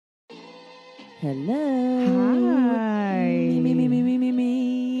Hello. Hi.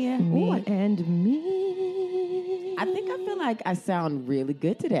 Me. Ooh, and me. I think I feel like I sound really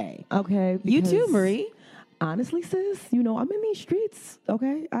good today. Okay. You too, because Marie. Honestly, sis, you know, I'm in these streets,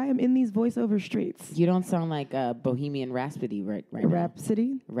 okay? I am in these voiceover streets. You don't sound like a Bohemian Rhapsody right now.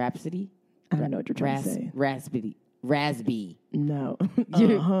 Rhapsody? Rhapsody? I don't know what you're trying to say. Raspy. No.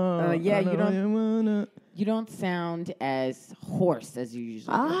 You don't sound as hoarse as you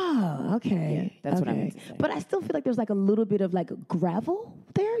usually do. Ah, okay. Yeah, that's what I okay. meant to say. But I still feel like there's like a little bit of like gravel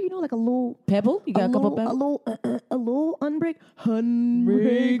there, you know, like a little Pebble? You got a couple pebbles? a little unbreak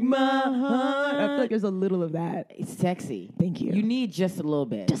my heart. I feel like there's a little of that. It's sexy. Thank you. You need just a little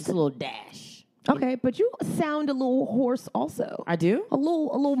bit. Just a little dash. Okay, but you sound a little hoarse also. I do? A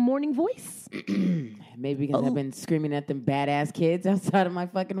little morning voice. Maybe because I've been screaming at them badass kids outside of my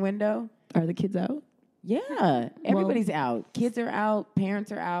fucking window. Are the kids out? Yeah, everybody's out. Kids are out.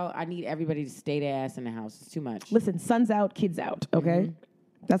 Parents are out. I need everybody to stay their ass in the house. It's too much. Listen, sun's out, kids out, okay?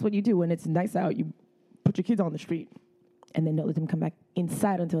 That's what you do when it's nice out. You put your kids on the street and then don't let them come back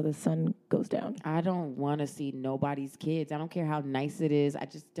inside until the sun goes down. I don't want to see nobody's kids. I don't care how nice it is. I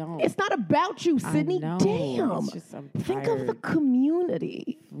just don't. It's not about you, Sydney. I know. Damn. It's just, I'm Think tired. of the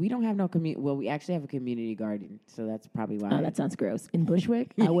community. We don't have no community. Well, we actually have a community garden, so that's probably why. Oh, that sounds gross. In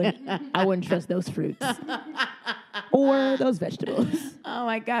Bushwick, I wouldn't trust those fruits or those vegetables. Oh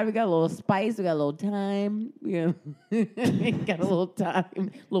my God, we got a little spice. We got a little thyme. We got a little thyme, a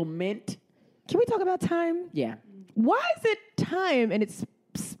little mint. Can we talk about thyme? Yeah. Why is it thyme and it's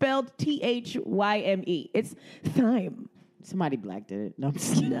spelled Thyme? It's thyme. Somebody black did it. No, I'm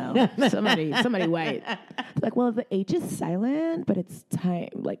just kidding. No, somebody white. Like, well, the H is silent, but it's time,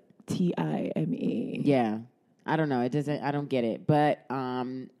 like Time. Yeah. I don't know. It doesn't. I don't get it. But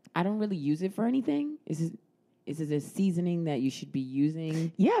I don't really use it for anything. Is it a seasoning that you should be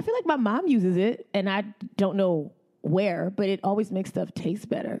using? Yeah, I feel like my mom uses it, and I don't know where, but it always makes stuff taste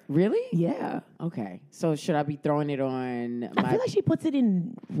better. Really? Yeah. Okay. So should I be throwing it on I feel like she puts it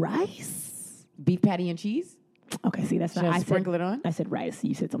in rice. beef patty and cheese? Okay, see, that's Should not. I sprinkle it on? I said rice.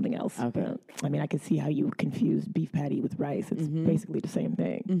 You said something else. Okay. But, I mean, I could see how you confuse beef patty with rice. It's basically the same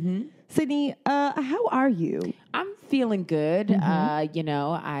thing. Mm-hmm. Sydney, how are you? I'm feeling good.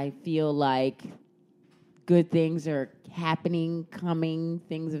 I feel like good things are happening, coming,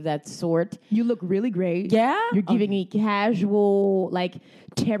 things of that sort. You look really great. Yeah? You're giving me casual, like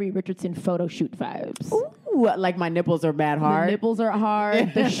Terry Richardson photo shoot vibes. Ooh, like my nipples are mad hard. The nipples are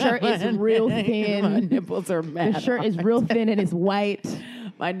hard. The shirt is real thin. My nipples are mad The shirt is real thin and it's white.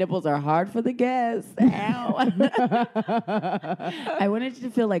 My nipples are hard for the guests. Ow. I wanted you to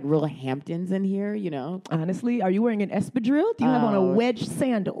feel like real Hamptons in here, you know. Honestly, are you wearing an espadrille? Do you have on a wedge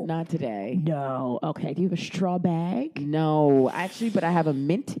sandal? Not today. No. Okay. Do you have a straw bag? No, actually, but I have a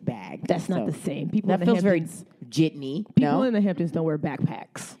mint bag. That's not the same. People That in the feels very Hamptons, jitney. people No? in the Hamptons don't wear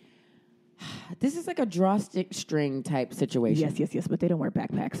backpacks. This is like a drawstring type situation. Yes, but they don't wear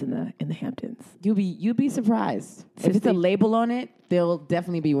backpacks in the Hamptons. You'd be surprised. If it's a label on it, they'll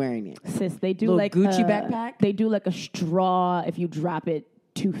definitely be wearing it. Sis, they do Little like Gucci backpack? They do like a straw. If you drop it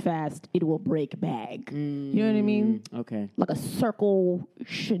too fast, it will break bag. You know what I mean? Okay. Like a circle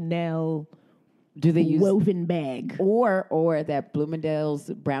Chanel Do they use woven bag. or that Bloomingdale's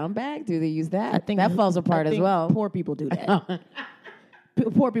brown bag? Do they use that? I think that falls apart I as think well. Poor people do that.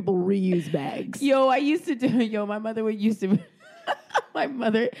 Poor people reuse bags. Yo, I used to do. Yo, my mother used to. My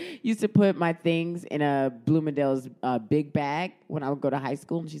mother used to put my things in a Bloomingdale's big bag when I would go to high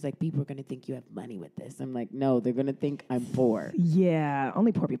school, and she's like, "People are gonna think you have money with this." I'm like, "No, they're gonna think I'm poor." Yeah,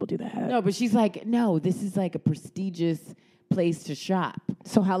 only poor people do that. No, but she's like, "No, this is like a prestigious place to shop."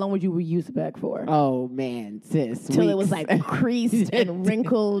 So how long would you reuse the bag for? Oh man, sis, Till it weeks. was like creased and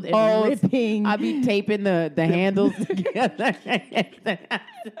wrinkled and ripping. I'd be taping the handles together.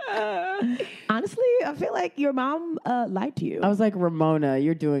 Honestly, I feel like your mom lied to you. I was like, Ramona,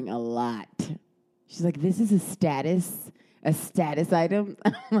 you're doing a lot. She's like, this is a status item,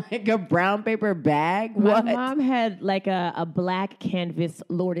 like a brown paper bag. My What? mom had like a black canvas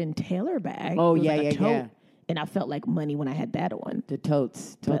Lord and Taylor bag. Oh, It was yeah, like a yeah, tote, yeah. And I felt like money when I had that on. The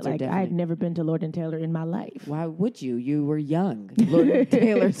totes But are like I definitely. had never been to Lord and Taylor in my life. Why would you? You were young. Lord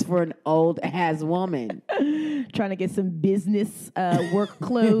Taylor's for an old ass woman. Trying to get some business work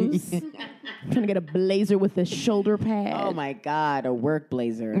clothes. Trying to get a blazer with a shoulder pad. Oh my God, a work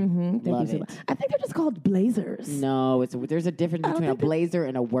blazer. Thank Love you so it. much. I think they're just called blazers. No, there's a difference don't between a think that- blazer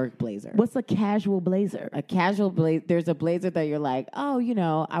and a work blazer. What's a casual blazer? A casual blazer, there's a blazer that you're like, oh,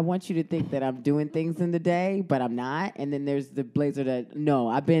 I want you to think that I'm doing things in the day, but I'm not. And then there's the blazer that, no,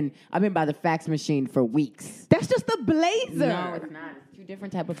 I've been by the fax machine for weeks. That's just a blazer. No, it's not. It's 2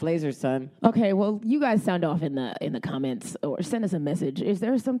 different type of blazers, son. Okay, well, you guys sound off in the comments or send us a message. Is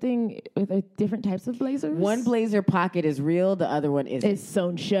there something with different types of blazers? One blazer pocket is real, the other one isn't. It's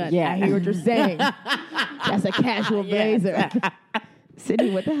sewn shut. Yeah. I hear what you're saying. That's a casual blazer. Sydney,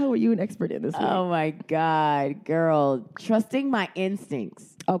 what the hell were you an expert in this week? Oh my God, girl. Trusting my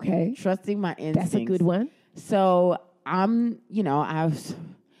instincts. Okay. Trusting my instincts. That's a good one. So I was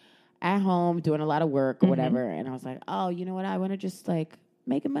at home doing a lot of work or whatever, and I was like, oh, you know what? I want to just like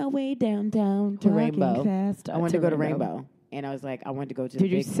making my way downtown to Rainbow. Fast I wanted to go to Rainbow. And I was like, I wanted to go to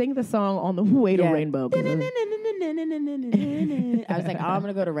Did you sing the song on the way to Rainbow? I was like, oh, I'm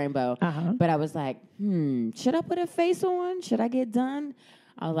going to go to Rainbow. But I was like, should I put a face on? Should I get done?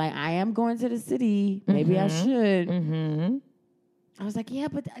 I was like, I am going to the city. Maybe I should. I was like, yeah,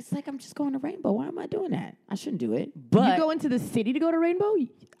 but it's like I'm just going to Rainbow. Why am I doing that? I shouldn't do it. But you go into the city to go to Rainbow?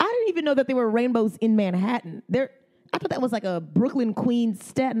 I didn't even know that there were rainbows in Manhattan. I thought that was like a Brooklyn, Queens,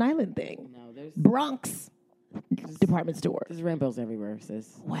 Staten Island thing. No, there's Bronx department store. There's rainbows everywhere,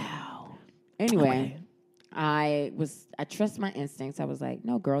 sis. Wow. Anyway, I trust my instincts. I was like,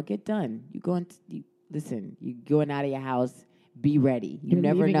 no, girl, get done. Listen, you going out of your house. Be ready. You're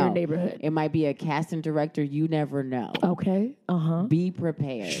never know. Your neighborhood. It might be a casting director. You never know. Okay. Be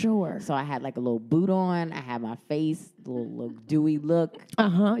prepared. Sure. So I had like a little boot on. I had my face, little dewy look.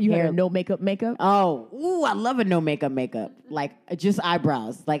 You had a no makeup. Oh, ooh, I love a no makeup. Like just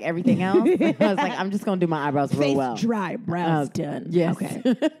eyebrows. Like everything else. I was like, I'm just gonna do my eyebrows real well. Face dry, brows done. Yes.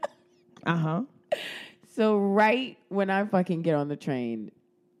 Okay. So right when I fucking get on the train,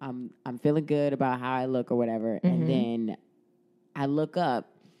 I'm feeling good about how I look or whatever, and then I look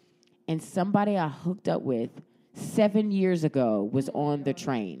up, and somebody I hooked up with 7 years ago was on the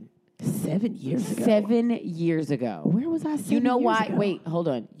train. 7 years ago? 7 years ago. Where was I 7 years ago? You know why? Wait, hold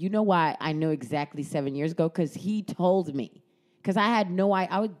on. You know why I know exactly 7 years ago? Because he told me. Because I had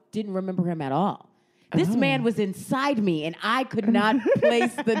I didn't remember him at all. This man was inside me, and I could not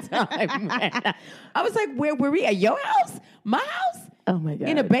place the time. I was like, where were we? At your house? My house? Oh, my God.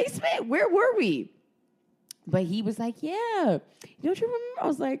 In a basement? Where were we? But he was like, yeah. Don't you remember? I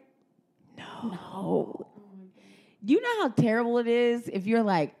was like, no. You know how terrible it is if you're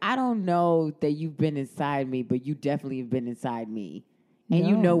like, I don't know that you've been inside me, but you definitely have been inside me. And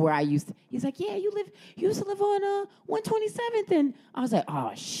you know where I used to. He's like, yeah, you used to live on 127th. And I was like,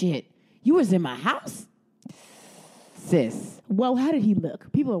 oh, shit. You was in my house? Sis. Well, how did he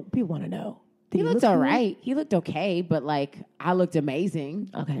look? People want to know. He looked all right. He looked okay, but like I looked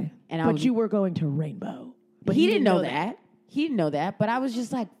amazing. Okay. But you were going to Rainbow. But he didn't know that. He didn't know that. But I was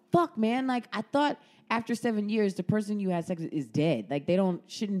just like, fuck, man. Like I thought after 7 years, the person you had sex with is dead. Like they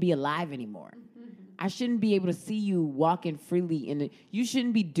shouldn't be alive anymore. I shouldn't be able to see you walking freely you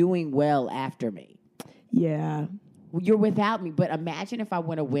shouldn't be doing well after me. Yeah. You're without me. But imagine if I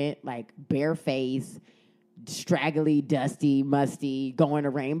would have went like barefaced, straggly, dusty, musty, going to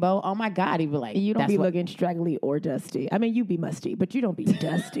Rainbow. Oh my God, he'd be like, you don't be looking straggly or dusty. I mean, you be musty, but you don't be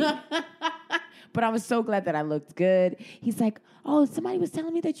dusty. But I was so glad that I looked good. He's like, oh, somebody was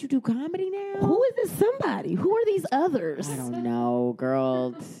telling me that you do comedy now. Who is this somebody? Who are these others? I don't know,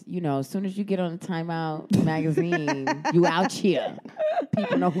 girl. As soon as you get on the Time Out magazine, you out here.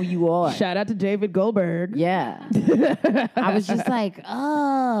 People know who you are. Shout out to David Goldberg. Yeah. I was just like,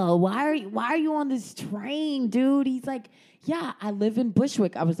 oh, why are you on this train, dude? He's like, yeah, I live in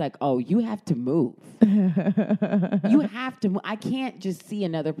Bushwick. I was like, oh, you have to move. You have to move. I can't just see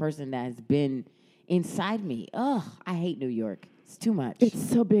another person that has been inside me. Ugh, I hate New York. It's too much. It's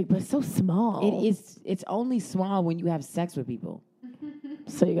so big, but so small. It is. It's only small when you have sex with people.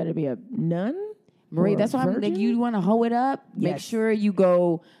 So you got to be a nun? Marie, that's why I'm like, you want to hoe it up? Yes. Make sure you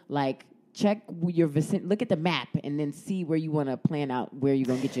go, like, check your vicinity. Look at the map and then see where you want to plan out where you're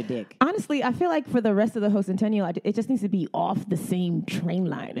going to get your dick. Honestly, I feel like for the rest of the Ho Centennial, it just needs to be off the same train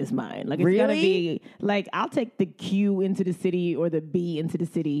line as mine. Like, it's got to be, like, I'll take the Q into the city or the B into the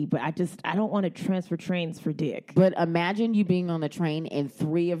city, but I don't want to transfer trains for dick. But imagine you being on the train and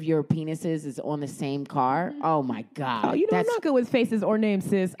 3 of your penises is on the same car. Oh, my God. Oh, I'm not good with faces or names,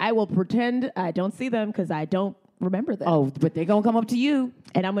 sis. I will pretend I don't see them because I don't remember them. Oh, but they're going to come up to you.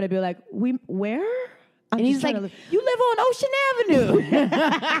 And I'm going to be like, where? And he's like, you live on Ocean Avenue.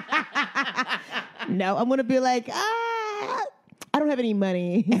 No, I'm going to be like, I don't have any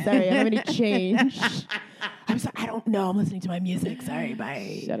money. Sorry, I don't have any change. I'm sorry, I don't know. I'm listening to my music. Sorry,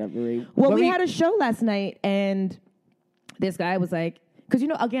 bye. Shut up, Marie. Well, we had a show last night, and this guy was like, because,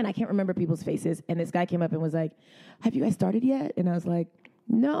 again, I can't remember people's faces. And this guy came up and was like, have you guys started yet? And I was like,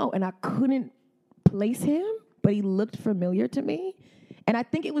 no. And I couldn't place him, but he looked familiar to me. And I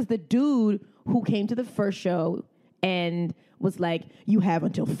think it was the dude who came to the first show and was like, you have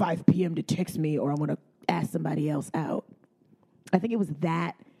until 5 p.m. to text me or I'm going to ask somebody else out. I think it was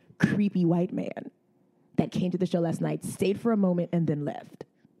that creepy white man that came to the show last night, stayed for a moment, and then left.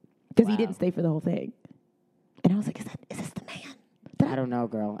 Because he didn't stay for the whole thing. And I was like, is this the man? I don't know,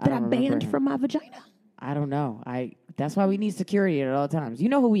 girl. That I banned from my vagina? I don't know. That's why we need security at all times. You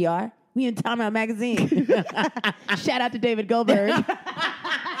know who we are? We in Time Out Magazine. Shout out to David Goldberg.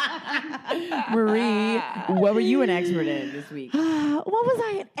 Marie, what were you an expert in this week? What was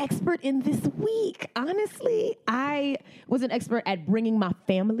I an expert in this week? Honestly, I was an expert at bringing my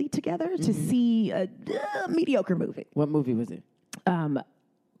family together to see a mediocre movie. What movie was it?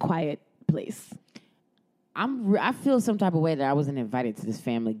 Quiet Place. I feel some type of way that I wasn't invited to this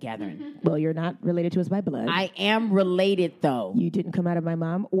family gathering. Well, you're not related to us by blood. I am related, though. You didn't come out of my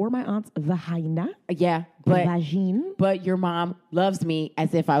mom or my aunt's vagina. Yeah, but your mom loves me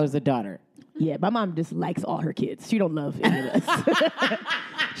as if I was a daughter. Yeah, my mom just likes all her kids. She don't love any of us.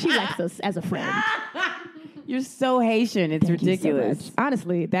 She likes us as a friend. You're so Haitian. It's Thank ridiculous. You so much.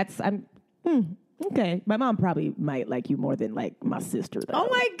 Honestly, okay. My mom probably might like you more than like my sister, though. Oh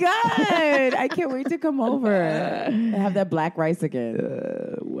my God. I can't wait to come over and have that black rice again.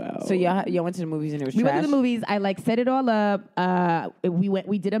 Wow. So y'all went to the movies and it was We trash? went to the movies. I set it all up.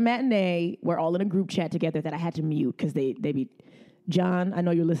 We did a matinee. We're all in a group chat together that I had to mute because they be, John, I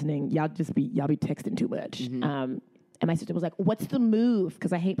know you're listening. Y'all be texting too much. Mm-hmm. And my sister was like, what's the move?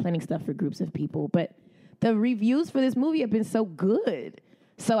 Because I hate planning stuff for groups of people. But the reviews for this movie have been so good.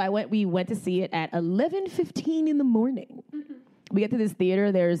 So we went to see it at 11:15 in the morning. Mm-hmm. We get to this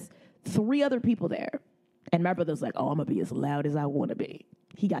theater. There's 3 other people there. And my brother's like, oh, I'm going to be as loud as I want to be.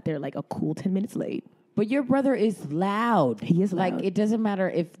 He got there like a cool 10 minutes late. But your brother is loud. He is loud. Like, it doesn't matter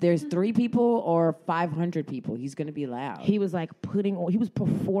if there's 3 people or 500 people. He's going to be loud. He was like he was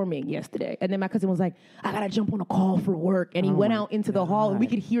performing yesterday. And then my cousin was like, I got to jump on a call for work. And he went out into the hall and we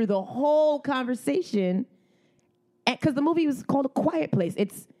could hear the whole conversation. Because the movie was called A Quiet Place.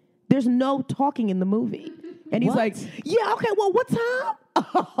 There's no talking in the movie. And he's like, yeah, okay, well, what time?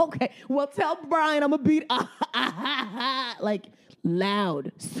 Okay, well, tell Brian I'm going to beat. Like,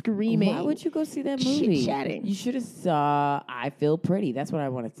 loud, screaming. Why would you go see that movie? Chit-chatting. You should have saw I Feel Pretty. That's what I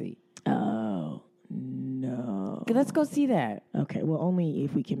want to see. Oh, no. Okay, let's go see that. Okay, well, only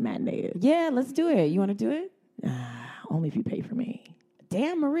if we can matinee it. Yeah, let's do it. You want to do it? Only if you pay for me.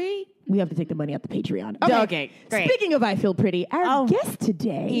 Damn, Marie. We have to take the money off the Patreon. Okay, great. Speaking of I Feel Pretty, our guest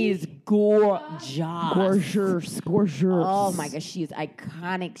today is gorgeous. Gorgeous. Oh, my gosh. She is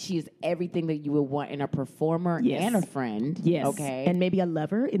iconic. She is everything that you would want in a performer and a friend. Yes. Okay. And maybe a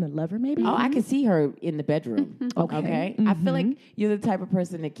lover, maybe? Oh, I can see her in the bedroom. Okay. Mm-hmm. I feel like you're the type of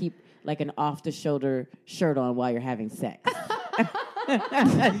person to keep like an off-the-shoulder shirt on while you're having sex.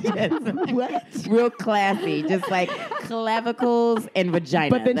 Yes. What? Real classy. Just like clavicles and vagina.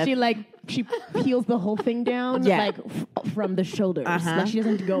 But then she peels the whole thing down from the shoulders. Uh-huh. Like she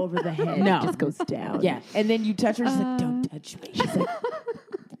doesn't go over the head. No. It just goes down. Yeah. And then you touch her. She's like, don't touch me. She's like,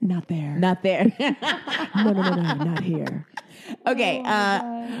 not there. Not there. No, not here. Okay.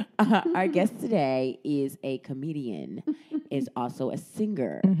 Our guest today is a comedian, is also a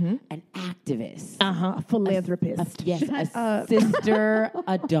singer, an activist. A philanthropist. Yes, a sister,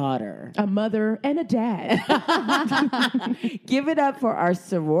 a daughter. A mother and a dad. Give it up for our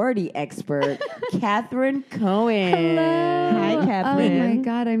sorority expert, Catherine Cohen. Hello. Hi, Catherine. Oh my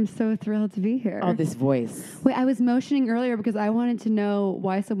God, I'm so thrilled to be here. Oh, this voice. Wait, I was motioning earlier because I wanted to know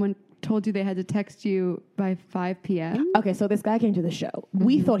why someone told you they had to text you by 5 p.m. Okay, so this guy came to the show.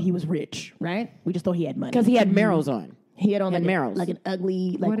 We thought he was rich, right? We just thought he had money. Because he had Merrells on. He had on and Merrells. like an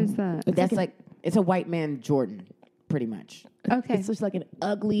ugly... Like, What is that? That's it's a white man Jordan, pretty much. Okay. It's just like an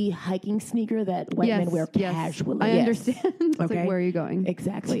ugly hiking sneaker that white men wear casually. I understand. It's Okay. like, where are you going?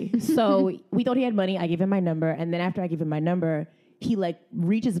 Exactly. So we thought he had money. I gave him my number. And then after I gave him my number, he like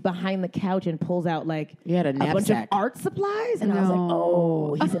reaches behind the couch and pulls out like You had a bunch of knapsack. art supplies. And I was like, No.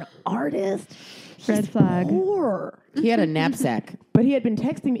 oh, he's an artist. Red flag. Poor. He had a knapsack. But he had been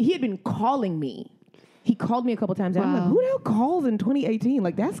texting me. He had been calling me. He called me a couple times. And I'm like, Wow. who the hell calls in 2018?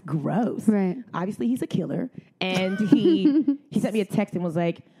 Like, that's gross. Right. Obviously, he's a killer. And he sent me a text and was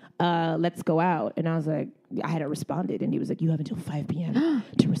like, let's go out. And I was like, I hadn't responded. And he was like, you have until 5 p.m.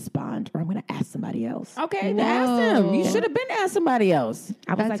 to respond or I'm going to ask somebody else. Okay, ask him. You should have been asked somebody else.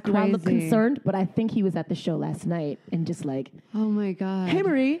 I was That's like, do I look crazy. concerned? But I think he was at the show last night and just like, Oh my God. hey,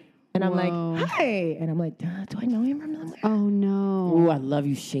 Marie. And I'm Whoa. like, hi. And I'm like, do I know him from somewhere? Oh no. Ooh, I love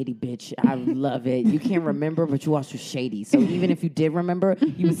you, shady bitch. I love it. You can't remember, but you also shady. So even if you did remember,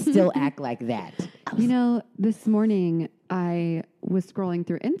 you would still act like that. You know, this morning I was scrolling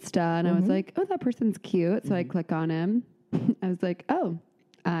through Insta and I was like, oh, that person's cute. So I click on him I was like, oh,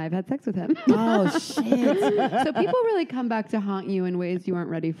 I've had sex with him. Oh, shit. So people really come back to haunt you in ways you weren't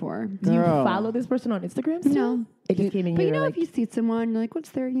ready for. Do you Girl. follow this person on Instagram still? No. It just came in But here. you know, like, if you see someone, you're like, what's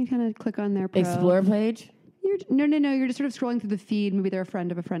their, you kind of click on their pro. Explore page? No. You're just sort of scrolling through the feed. Maybe they're a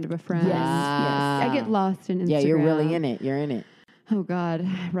friend of a friend of a friend. Yes. I get lost in Instagram. Yeah, you're really in it. You're in it. Oh, God.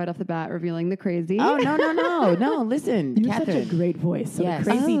 Right off the bat, revealing the crazy. Oh, no. Listen, you have Catherine. such a great voice. So Yes.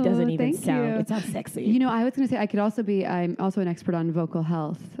 the crazy Oh, doesn't even thank sound. you. It sounds sexy. You know, I was going to say, I could also be, I'm also an expert on vocal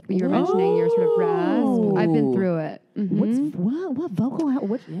health. You were mentioning your sort of rasp. I've been through it. Mhm. what vocal?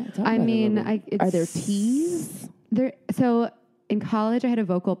 What? Yeah, talk I about it a mean, little bit. Are there teas? So in college, I had a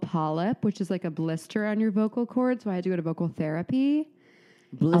vocal polyp, which is like a blister on your vocal cord. So I had to go to vocal therapy.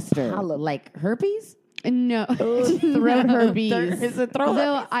 blister. polyp. Like herpes? No. Throat herpes. Is it throat?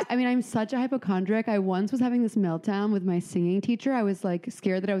 Although, I mean, I'm such a hypochondriac. I once was having this meltdown with my singing teacher. I was like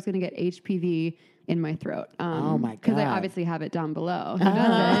scared that I was going to get HPV in my throat. Oh, my Because I God. obviously have it down below. Who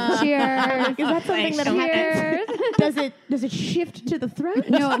doesn't? Cheers. Is that something that Cheers. happens? Does it shift to the throat?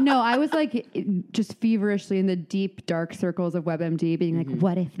 No, I was like just feverishly in the deep, dark circles of WebMD being like,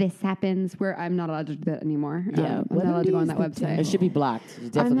 what if this happens? Where I'm not allowed to do that anymore. Yeah, I'm not allowed to go on that WebMD is the website. It should be blocked.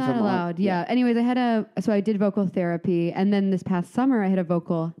 It's definitely I'm not from all- allowed. Yeah. Anyways, so I did vocal therapy. And then this past summer, I had a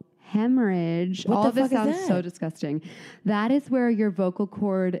vocal hemorrhage. What All the of this fuck is sounds that? so disgusting. That is where your vocal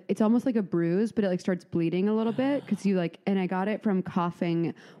cord, it's almost like a bruise, but it like starts bleeding a little bit because and I got it from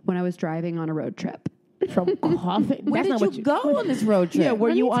coughing when I was driving on a road trip. From coughing. Where That's not did what you go on this road trip? Yeah, were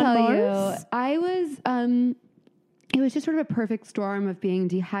Let you me on tell Mars? you, I was, it was just sort of a perfect storm of being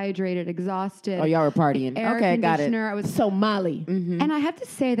dehydrated, exhausted. Oh, y'all were partying. Air Okay, got it. conditioner. I was So Molly. And I have to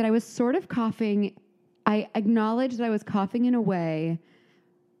say that I was sort of coughing. I acknowledged that I was coughing in a way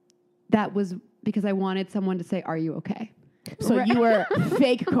that was because I wanted someone to say, "Are you okay?" So you were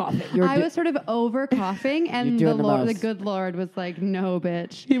fake coughing. I was sort of over coughing, and You're the doing the Lord, the most. good Lord, was like, "No,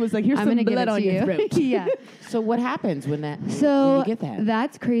 bitch." He was like, "Here's I'm some gonna give blood it on to your you. throat." Yeah. So what happens when So you get that?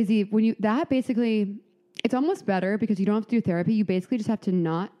 that's crazy. That basically, it's almost better because you don't have to do therapy. You basically just have to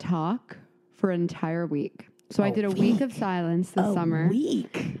not talk for an entire week. So I did a week of silence this summer.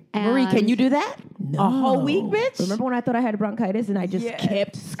 Week. Marie, can you do that? A whole week, bitch? Remember when I thought I had bronchitis and I just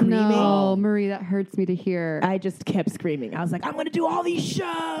kept screaming? No, Marie, that hurts me to hear. I just kept screaming. I was like, I'm going to do all these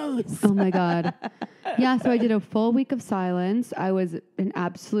shows. Oh my God. Yeah, so I did a full week of silence. I was an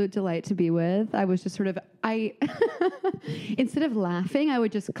absolute delight to be with. I was just sort of, instead of laughing, I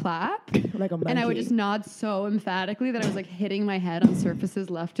would just clap. Like a monkey. And I would just nod so emphatically that I was like hitting my head on surfaces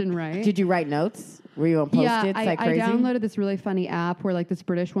left and right. Did you write notes? Were you on Yeah, Post-its like I crazy? downloaded this really funny app where like this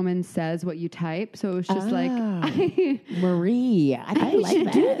British woman says what you type. So it was just like, Marie, I think I you like should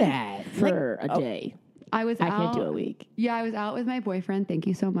that. do that. for a day. I was I out. can't do a week. Yeah, I was out with my boyfriend. Thank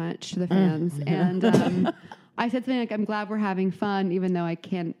you so much to the fans. And I said something like, "I'm glad we're having fun, even though I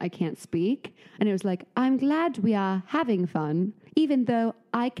can't speak." And it was like, "I'm glad we are having fun, even though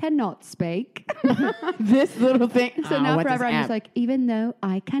I cannot speak." This little thing. So now forever, I'm just like, "Even though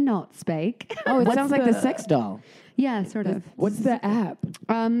I cannot speak." oh, it What's sounds like the the- sex doll. Yeah, sort of. What's the app?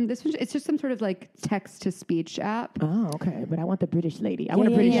 It's just some sort of like text to speech app. Oh, okay. But I want the British lady. I want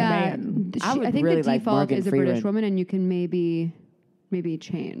a British man. I would I think really the like default Morgan is a British Freeman. woman, and you can maybe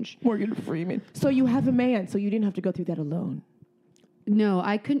change. Morgan Freeman. So you have a man, so you didn't have to go through that alone. No,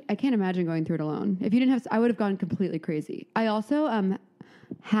 I can't imagine going through it alone. If you didn't have, I would have gone completely crazy. I also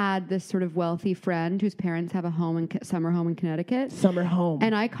had this sort of wealthy friend whose parents have a summer home in Connecticut, Summer home.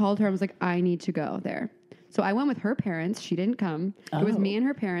 and I called her. I was like, I need to go there. So I went with her parents. She didn't come. It was me and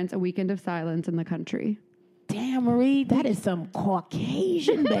her parents. A weekend of silence in the country. Damn, Marie. that is some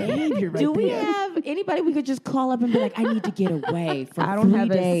Caucasian behavior right Do we there. have anybody we could just call up and be like, I need to get away for I don't 3 have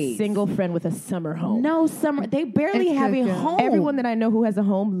days. a single friend with a summer home. No summer. They barely It's have a good. home. Everyone that I know who has a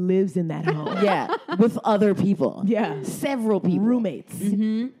home lives in that home. yeah, with other people. Yeah. Several people. Roommates. So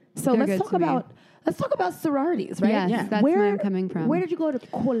They're let's good talk to me. about sororities, right? Yes, Yeah. that's where I'm coming from. Where did you go to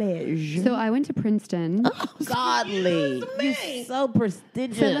college? So I went to Princeton. Godly. You're so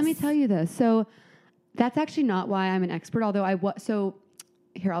prestigious. So let me tell you this. So that's actually not why I'm an expert, although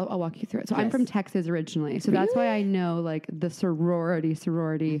here, I'll walk you through it. So I'm Yes. from Texas originally. So that's why I know like the sorority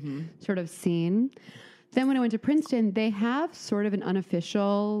sort of scene. Then when I went to Princeton, they have sort of an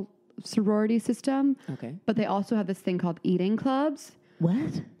unofficial sorority system. Okay. But they also have this thing called eating clubs.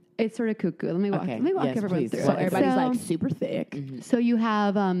 What? It's sort of cuckoo. Let me walk Okay. Let me walk Yes, everyone please. through So it. everybody's So- like super thick. So you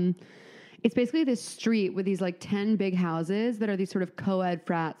have It's basically this street with these like 10 big houses that are these sort of co-ed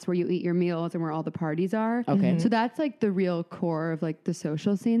frats where you eat your meals and where all the parties are. Okay. So that's like the real core of like the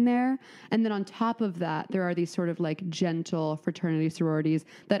social scene there. And then on top of that, there are these sort of like gentle fraternity sororities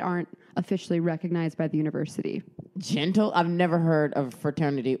that aren't officially recognized by the university. Gentle? I've never heard of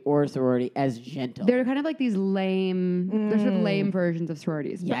fraternity or sorority as gentle. They're kind of like these lame, they're sort of lame versions of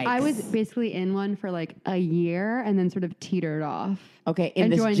sororities. But I was Yikes. basically in one for like a year and then sort of teetered off. Okay, in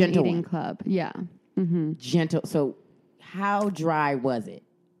and this joined gentle an eating one. club. Yeah. Gentle. So how dry was it?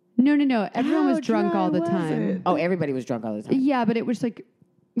 No. Everyone How was drunk dry all the was time. it? Oh, everybody was drunk all the time. Yeah, but it was like,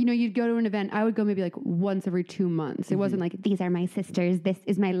 you know, you'd go to an event. I would go maybe like once every 2 months. It wasn't like, these are my sisters. This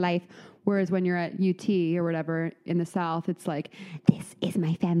is my life. Whereas when you're at UT or whatever in the South, it's like, this is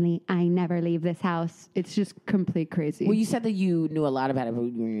my family. I never leave this house. It's just complete crazy. Well, you said that you knew a lot about it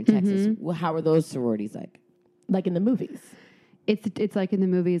when you were in Texas. Well, how were those sororities like? Like in the movies. It's like in the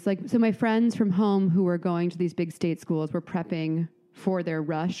movies. Like, so my friends from home who were going to these big state schools were prepping for their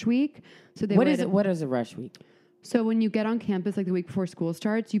rush week. So they What would- is it? What is a rush week? So when you get on campus, like the week before school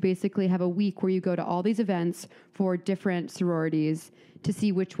starts, you basically have a week where you go to all these events for different sororities to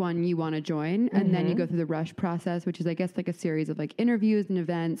see which one you want to join. And then you go through the rush process, which is, I guess, like a series of like interviews and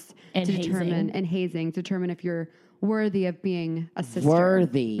events And to hazing. determine if you're worthy of being a sister.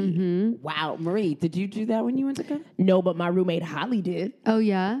 Worthy. Wow, Marie, did you do that when you went to college? No, but my roommate Holly did. Oh,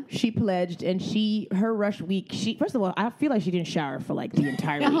 yeah? She pledged, and her rush week, first of all, I feel like she didn't shower for like the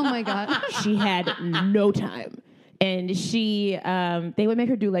entire week. Oh, my God. She had no time. And they would make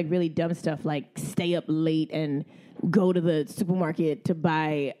her do like really dumb stuff, like stay up late and go to the supermarket to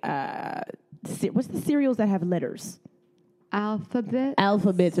buy, what's the cereals that have letters?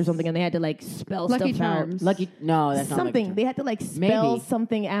 Alphabets or something, and they had to like spell Lucky stuff Charms. No, that's not Lucky something. Charms. They had to like spell Maybe.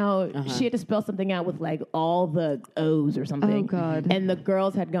 something out. She had to spell something out with like all the O's or something. Oh, God. And the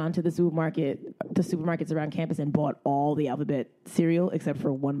girls had gone to the supermarkets around campus and bought all the alphabet cereal except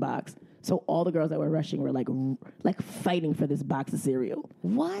for one box. So all the girls that were rushing were like fighting for this box of cereal.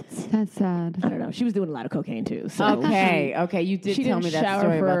 What? That's sad. I don't know. She was doing a lot of cocaine too. So Okay, you did she tell didn't me that shower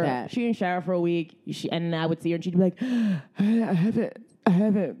story for about that. She didn't shower for a week. And I would see her and she'd be like, I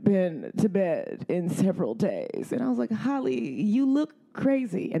haven't been to bed in several days. And I was like, Holly, you look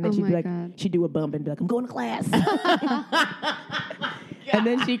crazy. And then Oh she'd be my like, God. she'd do a bump and be like, I'm going to class. And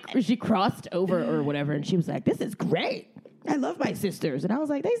then she crossed over or whatever, and she was like, this is great. I love my sisters. And I was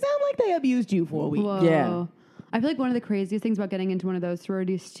like, they sound like they abused you for a week. Whoa. Yeah. I feel like one of the craziest things about getting into one of those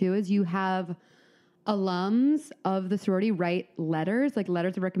sororities too is you have alums of the sorority write letters, like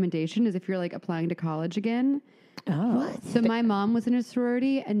letters of recommendation, as if you're like applying to college again. Oh. What? So my mom was in a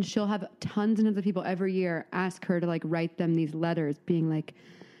sorority, and she'll have tons and tons of people every year ask her to like write them these letters, being like,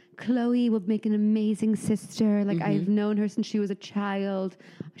 Chloe will make an amazing sister. Like, I've known her since she was a child.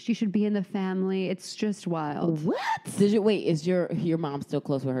 She should be in the family. It's just wild. What? Is your mom still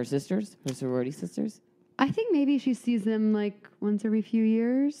close with her sisters, her sorority sisters? I think maybe she sees them like once every few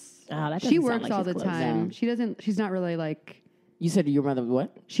years. Oh, that She doesn't sound works like all she's the close. time. No. She's not really like, You said your mother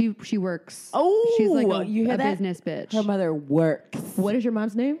what? she works. Oh, she's like you hear a that? business bitch. Her mother works. What is your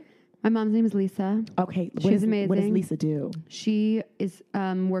mom's name? My mom's name is Lisa. Okay. She's What does amazing. Lisa do? She is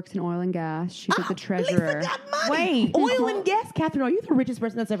works in oil and gas. She's like the treasurer. Lisa got money. Wait. Oil and gas. Catherine, are you the richest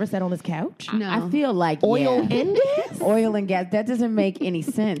person that's ever sat on this couch? No. I feel like Oil yeah. and gas? Oil and gas. That doesn't make any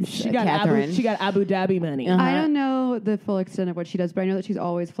sense. She got Catherine. Abu Dhabi money. I don't know the full extent of what she does, but I know that she's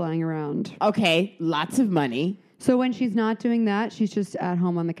always flying around. Okay, lots of money. So when she's not doing that, she's just at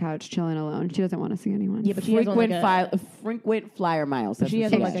home on the couch chilling alone. She doesn't want to see anyone. Yeah, but she has on like Frequent flyer miles. That's she what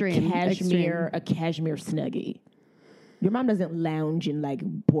has on like Extreme. a cashmere snuggie. Your mom doesn't lounge in like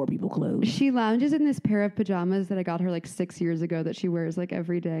poor people clothes. She lounges in this pair of pajamas that I got her like 6 years ago that she wears like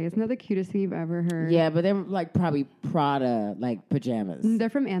every day. Isn't that the cutest thing you've ever heard? Yeah, but they're like probably Prada like pajamas. They're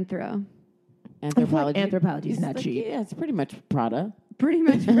from Anthro. Anthropology. Anthropology is It's not like, cheap. Yeah, it's pretty much Prada. Pretty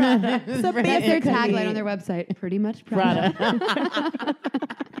much Prada. It's a That's fancy their company. tagline on their website. Pretty much Prada.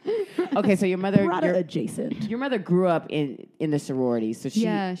 Okay, so your mother Prada adjacent. your mother grew up in the sorority, so she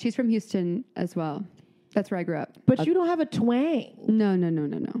Yeah, she's from Houston as well. That's where I grew up. But you don't have a twang. No.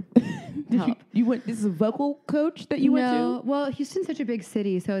 You went. This is a vocal coach that you went to. Well, Houston's such a big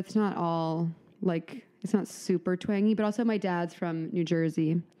city, so it's not all like it's not super twangy. But also, my dad's from New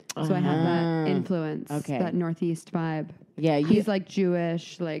Jersey, so I have that influence, Okay. that Northeast vibe. yeah, He's like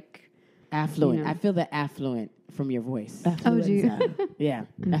Jewish, like affluent. you know. I feel the affluent from your voice. Oh, do you? Yeah,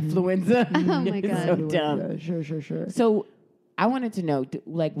 affluenza. Oh my So god. dumb. Sure. So I wanted to know,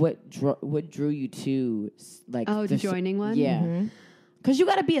 like, what drew you to like Oh, the to joining one? Yeah. Mm-hmm. Because you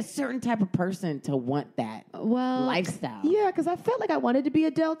got to be a certain type of person to want that lifestyle. Yeah, because I felt like I wanted to be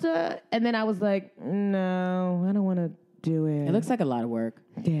a Delta, and then I was like, no, I don't want to do it. It looks like a lot of work.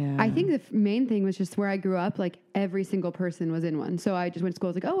 Yeah. I think the main thing was just where I grew up, like every single person was in one. So I just went to school.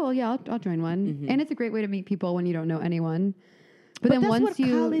 I was like, oh, well, yeah, I'll join one. And it's a great way to meet people when you don't know anyone. But then that's once what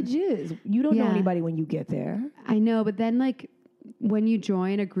college is. You don't know anybody when you get there. I know, but then like when you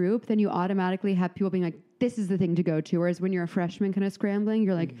join a group, then you automatically have people being like, this is the thing to go to. Whereas when you're a freshman kind of scrambling,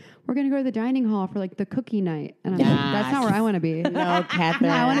 you're like, we're going to go to the dining hall for like the cookie night. And I'm like, that's not where I want to be. No, Catherine.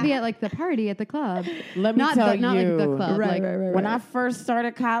 No, I want to be at like the party at the club. Let me tell you. Not like the club. Right. When I first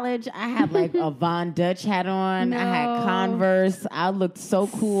started college, I had like a Von Dutch hat on. No. I had Converse. I looked so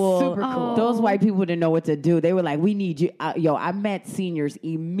cool. Super cool. Those white people didn't know what to do. They were like, we need you. I met seniors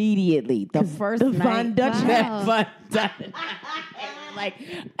immediately. The first night. Von Dutch Wow. Von Dutch. Like,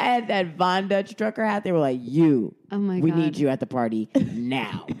 I had that Von Dutch trucker hat. They were like, Oh my we God. need you at the party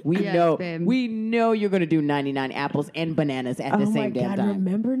now. Yes, babe. We know you're going to do 99 apples and bananas at the same damn time.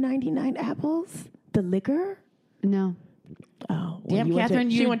 Remember 99 apples? The liquor? No. Oh, Damn, Catherine,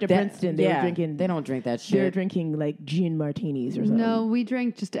 she went to Princeton. They were drinking. They don't drink that shit. They were drinking like gin martinis or something. No, we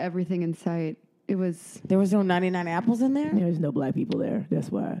drank just everything in sight. It was... There was no 99 apples in there? There's no black people there. That's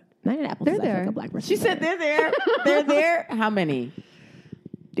why. 99 apples They're is like there. a black person. She said they're there. They're there. How many?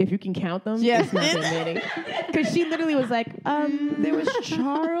 If you can count them, Yes. it's not that many. Because she literally was like, there was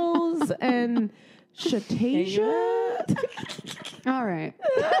Charles and Shatasia. All right.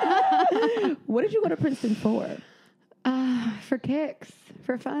 What did you go to Princeton for? For kicks.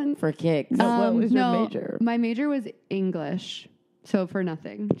 For fun. For kicks. What was your no, major? My major was English. So for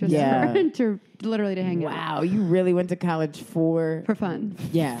nothing. Just Yeah. to literally to hang out. Wow, you really went to college for For fun.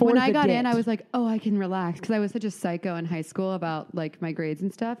 yeah. For When the I got in, debt. I was like, oh, I can relax. Because I was such a psycho in high school about like my grades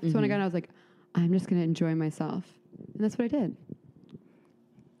and stuff. So when I got in, I was like, I'm just going to enjoy myself. And that's what I did.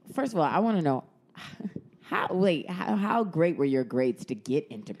 First of all, I want to know how great were your grades to get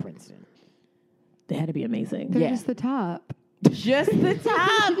into Princeton? They had to be amazing. They're Yeah. just the top. Just the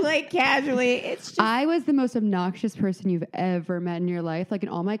top, like casually. It's just I was the most obnoxious person you've ever met in your life. Like in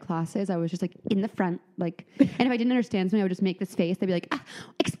all my classes, I was just like in the front, like, and if I didn't understand something, I would just make this face. They'd be like,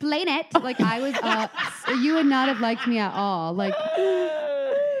 explain it. Like I was, you would not have liked me at all. Like,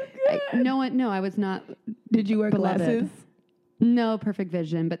 I was not. Did you wear Beloved. glasses? No perfect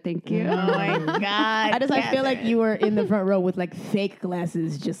vision, but thank you. oh my god! I feel like you were in the front row with like fake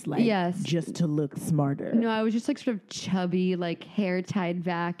glasses, just like Yes. just to look smarter. No, I was just like sort of chubby, like hair tied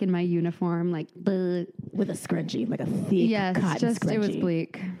back in my uniform, like, bleh. With a scrunchie, like a thick Yes, cotton just scrunchie. it was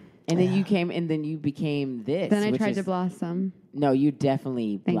bleak. and then you came, and then you became this. Then I which tried is- to blossom. No, you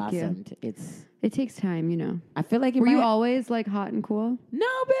definitely Thank you. blossomed. It takes time, you know. I feel like Were you always like hot and cool? No,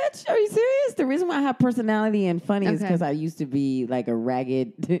 bitch. Are you serious? The reason why I have personality and funny is Okay. because I used to be like a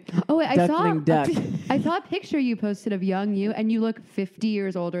ragged Oh, wait, duckling duck. I saw a picture you posted of young you, and you look 50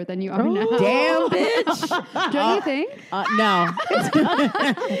 years older than you are now. Damn, bitch. Don't you think? No.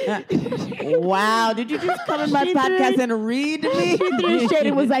 Wow. Did you just come in my podcast and read me? Threw shade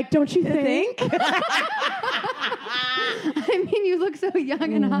and was like, "Don't you think?" I mean, you look so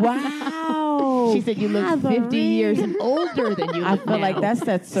young and hot. Wow. She said you look 50 years older than you. I look feel like now. that's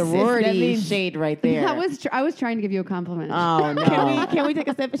that sorority That means- shade right there. I was trying to give you a compliment. Oh, no. Can we take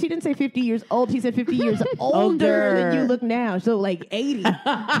a step? She didn't say 50 years old. She said 50 years older than you look now. So like 80.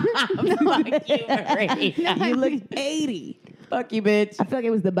 Fuck you, Marie. You look 80. Fuck you, bitch. I feel like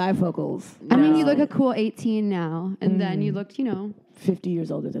it was the bifocals. I mean, you No. look a cool 18 now, and then you looked, 50 years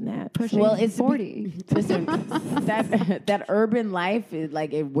older than that. pushing Well, it's 40. Listen, that urban life is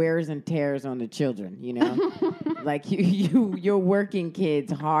like it wears and tears on the children, you know? Like you're working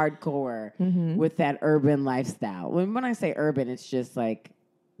kids hardcore with that urban lifestyle. When I say urban, it's just like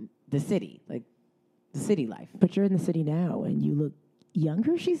the city, like the city life. But you're in the city now and you look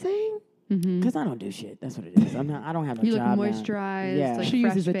younger, she's saying? Because I don't do shit. That's what it is. I don't have no You look job now. moisturized. Yeah. Like She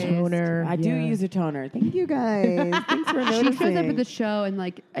uses a fresh-faced. toner. I do Yeah. use a toner. Thank you guys. Thanks for noticing. She shows up at the show in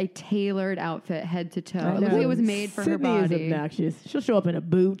like a tailored outfit, head to toe. I It looks know. like it was made for Sydney her is body. obnoxious. She'll show up in a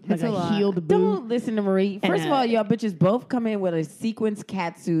boot, It's like a a lot. heeled boot. Don't listen to Marie. First of all, y'all bitches both come in with a sequence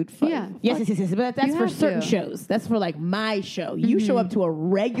cat suit. Yeah. Yes. But that's You for have certain to. shows. That's for like my show. You show up to a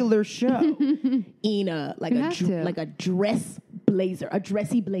regular show in a like You a have to. like a dress blazer, a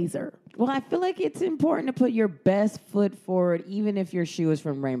dressy blazer. Well, I feel like it's important to put your best foot forward, even if your shoe is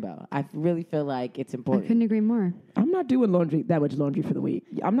from Rainbow. I really feel like it's I important. couldn't agree more. I'm not doing that much laundry for the week.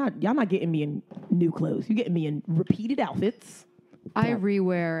 Y'all not getting me in new clothes. You're getting me in repeated outfits. I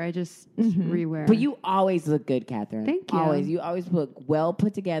rewear. I just rewear. But you always look good, Catherine. Thank you. Always. You always look well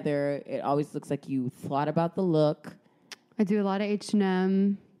put together. It always looks like you thought about the look. I do a lot of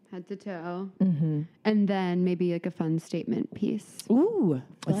H&M, head to toe. And then maybe like a fun statement piece. Ooh,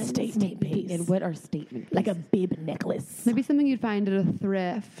 A statement piece. And what are statement pieces? Like a bib necklace. Maybe something you'd find at a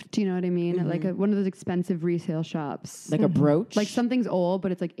thrift. Do you know what I mean? At like one of those expensive resale shops. Like a brooch? Like something's old,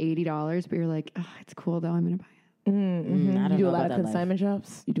 but it's like $80. But you're like, oh, it's cool though. I'm gonna buy it. I You don't do know a lot about of that consignment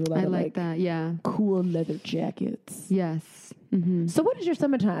shops. You do a lot I of like that. Yeah. cool leather jackets. Yes. So what is your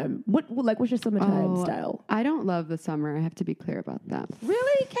summertime? What's your summertime style? I don't love the summer. I have to be clear about that.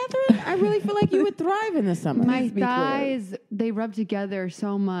 Really, Catherine? I really feel like you would thrive in the summer. My thighs, they rub together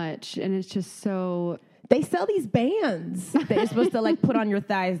so much, and it's just so. They sell these bands that you're supposed to like put on your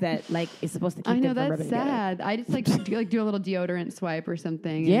thighs that like is supposed to keep I know them from that's rubbing together. sad. I just like do a little deodorant swipe or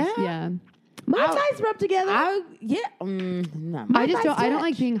something. Yeah? Yeah. My thighs rub together. No. I just thighs don't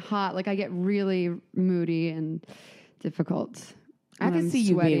like touch. being hot. Like I get really moody and difficult. I when can I'm see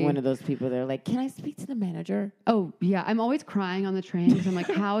you sweaty. being one of those people that are like, can I speak to the manager? Oh yeah, I'm always crying on the train because I'm like,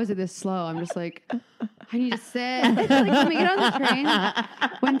 how is it this slow? I'm just like, I need to sit. It's like when we get on the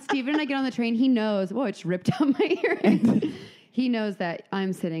train, when Steven and I get on the train, he knows. Whoa, it's ripped out my earring. He knows that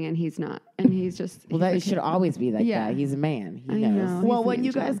I'm sitting and he's not, and he's just. Well, that he's should like, always be like Yeah. that. He's a man. He I knows. know. Well, He's when an you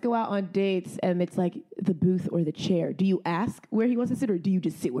angel. guys go out on dates and it's like the booth or the chair, do you ask where he wants to sit or do you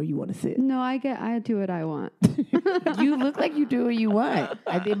just sit where you want to sit? No, I do what I want. You look like you do what you want.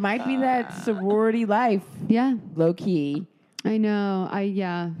 It might be that sorority life, Yeah, low key. I know.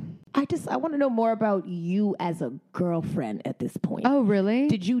 Yeah. I want to know more about you as a girlfriend at this point. Oh, really?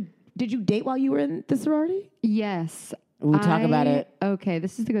 Did you date while you were in the sorority? Yes. We'll talk about it. Okay,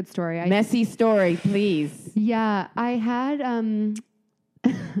 this is a good story. Messy story, please. Yeah, I had I'm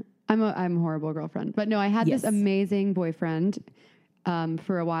a horrible girlfriend, but no, I had Yes. this amazing boyfriend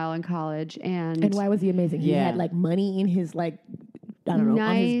for a while in college, And why was he amazing? He Yeah. had like money in his like I don't know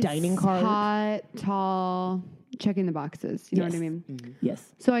on his dining card. hot, tall, checking the boxes. You know what I Yes. mean?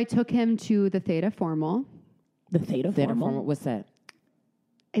 Yes, So I took him to the Theta Formal. the Theta Formal. What's that?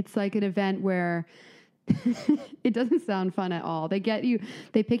 It's like an event where it doesn't sound fun at all. They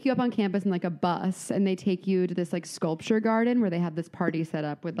pick you up on campus in like a bus and they take you to this like sculpture garden where they have this party set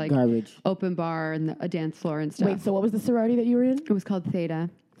up with like Garbage. open bar and a dance floor and stuff. Wait, so what was the sorority that you were in? It was called Theta,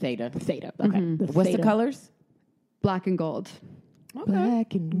 Theta. Theta. Okay. What's the colors? black and gold.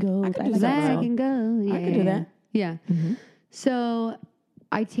 Black and gold. I could do like that. that Black and gold. Yeah. I could do that. Yeah. So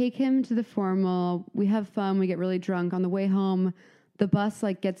I take him to the formal. We have fun. We get really drunk. On the way home, the bus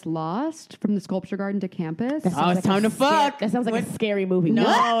like gets lost from the sculpture garden to campus. That sounds Oh, it's like time a to fuck. That sounds like a scary movie.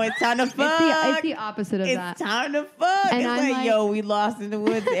 No, it's time to fuck. It's the opposite of It's that. time to fuck. And It's I'm like, like- yo, we lost in the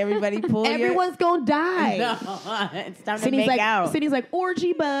woods. Everybody pull your... Everyone's gonna die. No, it's time to Sydney's make like, out. Sydney's like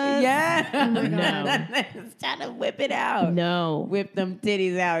orgy buzz. Yeah. No. It's time to whip it out. No. Whip them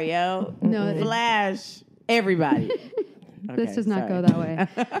titties out, yo. No, it- Flash. Everybody. This Okay, does not go sorry.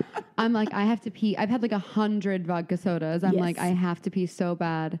 that way. I'm like, I have to pee. I've had like 100 vodka sodas. I'm Yes. like, I have to pee so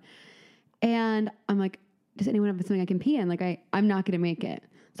bad. And I'm like, does anyone have something I can pee in? Like, I'm not going to make it.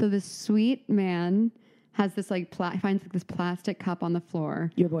 So this sweet man has this like, finds like this plastic cup on the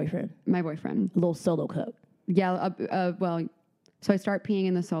floor. Your boyfriend. My boyfriend. A little solo cup. Yeah. Well, so I start peeing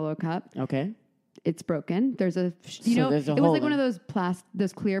in the solo cup. Okay. It's broken. There's a, you So know, there's a it was hole like one in of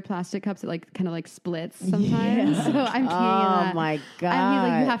those clear plastic cups that like kind of like splits sometimes. Yeah. So I'm peeing in Oh, that. my God. And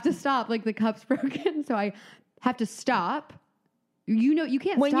he's like, you have to stop. Like the cup's broken. So I have to stop. You know, you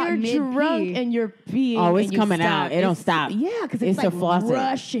can't When stop you're mid-pee. drunk and you're peeing. Oh, it's and you coming stop, out. It don't stop. Yeah, because It's it's like a faucet.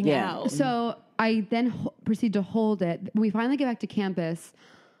 rushing Yeah. out. So I then proceed to hold it. We finally get back to campus.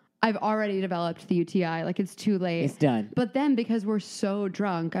 I've already developed the UTI. Like it's too late. It's done. But then because we're so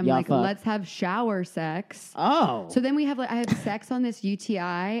drunk, I'm Y'all like, fuck. let's have shower sex. Oh. So then I have sex on this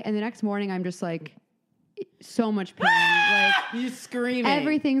UTI, and the next morning I'm just like, so much pain. Like you screaming.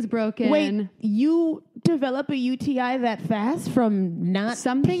 everything's broken. Wait, you develop a UTI that fast from not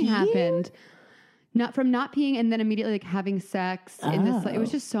Something peeing? happened. Not peeing and then immediately like having sex in this. Like, it was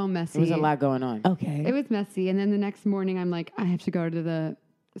Oh. just so messy. There was a lot going on. Okay. It was messy, and then the next morning I'm like, I have to go to the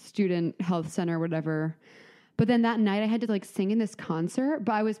student health center, or whatever. But then that night I had to like sing in this concert,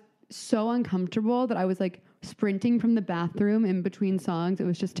 but I was so uncomfortable that I was like sprinting from the bathroom in between songs. It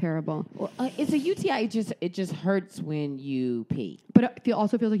was just terrible. Well, it's a UTI. It just hurts when you pee. But it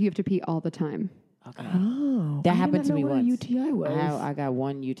also feels like you have to pee all the time. Okay. Oh, That I did happened not to know me what a once. UTI was. I got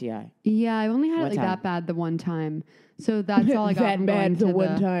one UTI. Yeah, I only had it One like time. that bad the one time. So that's all I got that from bad going to the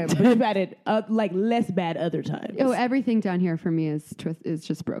one time, but you've had it like less bad other times. Oh, everything down here for me is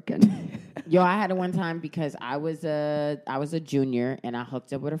just broken. Yo, I had it one time because I was a junior and I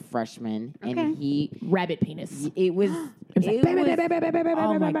hooked up with a freshman Okay. and he rabbit penis. it was It was like, bam, bam, bam, bam, bam, bam,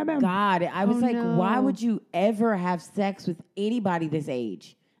 oh bam, my bam, bam. God. I was Oh, like, no. why would you ever have sex with anybody this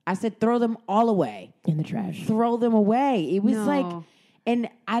age? I said, throw them all away. In the trash. Throw them away. It was No. like, and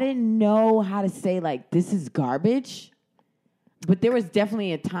I didn't know how to say like, this is garbage. But there was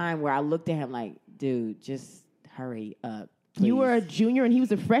definitely a time where I looked at him like, dude, just hurry up. Please. You were a junior and he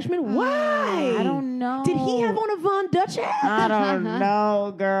was a freshman? Why? I don't know. Did he have on a Von Dutch hat? I don't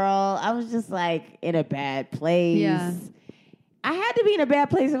know, girl. I was just like in a bad place. Yeah. I had to be in a bad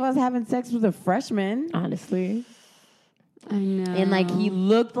place if I was having sex with a freshman. Honestly. I know. And like he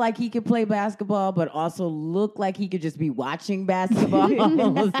looked like he could play basketball, but also looked like he could just be watching basketball. So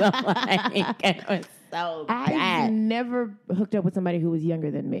like, it was so I've bad. never hooked up with somebody who was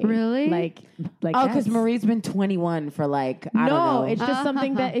younger than me. Really? Like Oh, because that's- Marie's been 21 for like, I don't know. it's just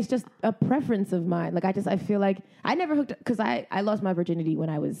something that it's just a preference of mine. Like I feel like I never hooked up because I lost my virginity when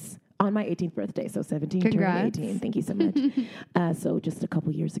I was on my 18th birthday, so 17 Congrats. turned 18. Thank you so much. So just a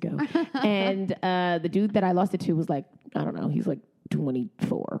couple years ago, and the dude that I lost it to was like, I don't know, he's like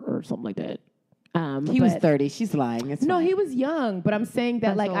 24 or something like that. He was but- 30. She's lying. It's No, fine. he was young, but I'm saying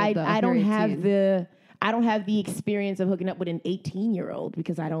that That's like old, though, I if don't you're have 18. I don't have the experience of hooking up with an 18-year-old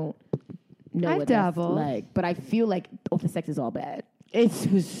because I don't know I've what that's dabbled. like. But I feel like the sex is all bad. It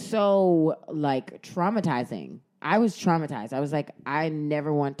was so like traumatizing. I was traumatized. I was like, I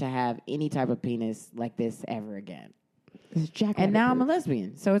never want to have any type of penis like this ever again. And now I'm a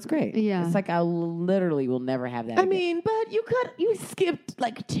lesbian, so it's great. Yeah. It's like I literally will never have that I again. mean, but you skipped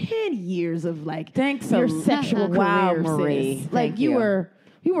like 10 years of like Thanks your a- sexual career, Wow, sis. Marie. Like Thank you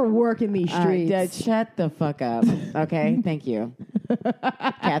you. were working these streets. Shut the fuck up. Okay, thank you.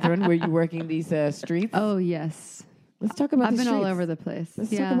 Catherine, were you working these streets? Oh yes, Let's talk about I've the been all streets. over the place.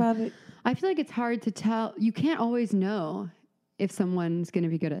 Let's yeah. talk about it. I feel like it's hard to tell. You can't always know if someone's going to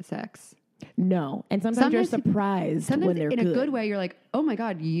be good at sex. No, and sometimes you're Sometimes- surprised Sometimes when they're in a good way, you're like, oh my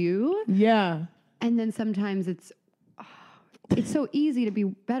God, you? Yeah. And then sometimes it's so easy to be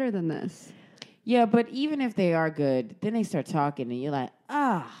better than this. Yeah, but even if they are good, then they start talking and you're like,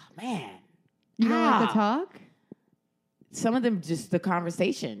 oh, man. You don't like to Ah. talk? Some of them, just the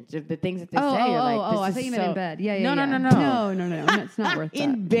conversation, just the things that they Oh, say. oh, you're like, oh, this I is thought you meant so- in bed. Yeah, yeah, No, yeah. no, no, No, no, no. It's not worth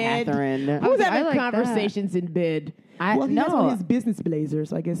In that. bed. Catherine. I was I having like that. conversations in bed. I- Well, he has no. on his business blazer,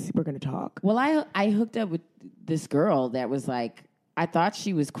 so I guess we're going to talk. Well, I hooked up with this girl that was like, I thought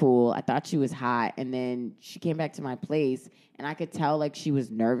she was cool. I thought she was hot. And then she came back to my place and I could tell like she was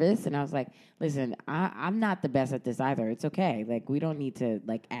nervous. And I was like, listen, I'm not the best at this either. It's okay. Like, we don't need to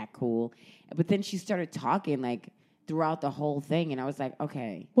like act cool. But then she started talking like throughout the whole thing. And I was like,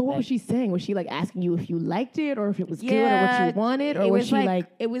 okay. Well, what like, was she saying? Was she like asking you if you liked it or if it was good or what you wanted? Or it was she like,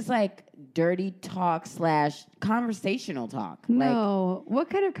 it was like dirty talk / conversational talk. No. What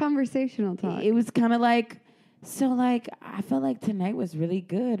kind of conversational talk? Like, it was kind of like, so like, I felt like tonight was really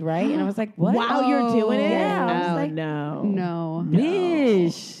good, right? And I was like, what? wow, you're doing it? Yeah, I was Oh, like, no. no.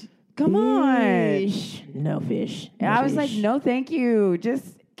 Bish, come on. Fish. No fish. And No I was like, fish. no, thank you.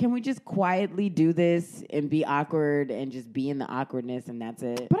 Can we just quietly do this and be awkward and just be in the awkwardness and that's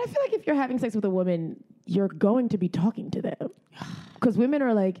it? But I feel like if you're having sex with a woman, you're going to be talking to them. Because women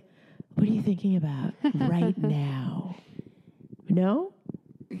are like, what are you thinking about right now? No?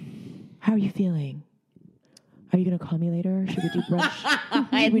 How are you feeling? Are you going to call me later? Should we do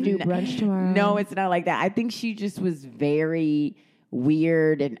brunch? Should we do brunch tomorrow? No, it's not like that. I think she just was very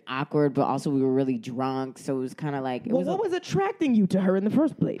weird and awkward, but also we were really drunk. So it was kind of like, Well, what was attracting you to her in the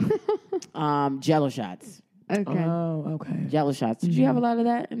first place? Jello shots. Okay. Oh, okay. Jello shots. Did you have a lot of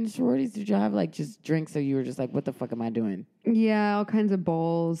that in the sororities? Did you have like just drinks so you were just like, what the fuck am I doing? Yeah, all kinds of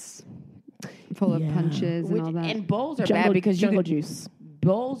bowls full of Yeah. punches and all that. And bowls are Jungle, bad because jungle you could, juice.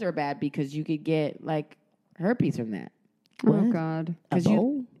 bowls are bad because you could get like herpes from that. oh What? God. A 'Cause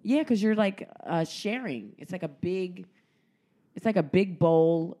bowl? Because you're like sharing. It's like a big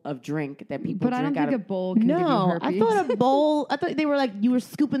bowl of drink that people But I drink don't out think of. a bowl can give you No, herpes. I thought a bowl. I thought they were like you were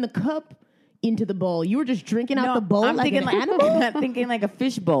scooping the cup into the bowl. You were just drinking out the bowl I'm like thinking an animal. I'm thinking like a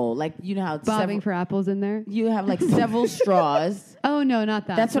fish bowl. Like you know how it's bobbing for apples in there. you have like several straws. Oh no, not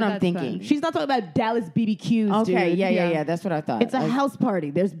that. That's So what I'm thinking. fine. She's not talking about Dallas BBQs. Okay, dude. yeah. That's what I thought. It's a I was- house party.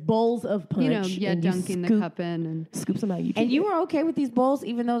 There's bowls of punch. You know, and you dunking the scoop- cup in and Scoop some out. You And drink you it. were okay with these bowls,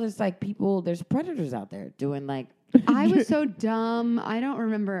 even though there's like people, there's predators out there doing like. I was so dumb. I don't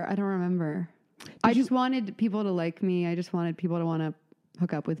remember. I just wanted people to like me. I just wanted people to want to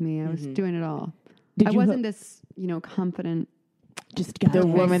hook up with me. I was doing it all. I wasn't this, confident. Just the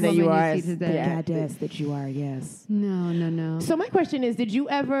woman that you are, the goddess that you are. Yes. No. So my question is, did you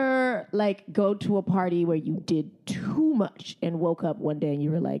ever go to a party where you did too much and woke up one day and you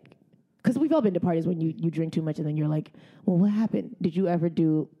were like, because we've all been to parties when you drink too much and then you're like, well, what happened? Did you ever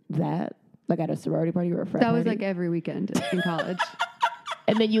do that? Like at a sorority party or a frat party? That was like every weekend in college.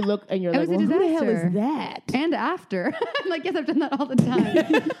 And then you look and you're like, well, who the hell is that? And after. I'm like, yes, I've done that all the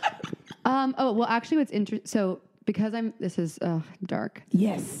time. Actually what's interesting, so because this is dark.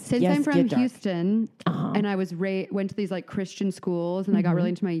 Yes. Since I'm from Houston and I was went to these Christian schools and I got really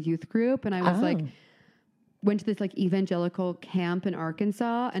into my youth group and I was went to this evangelical camp in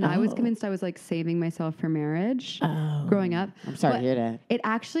Arkansas and I was convinced I was saving myself for marriage growing up. I'm sorry to hear that. It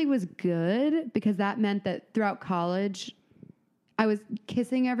actually was good because that meant that throughout college I was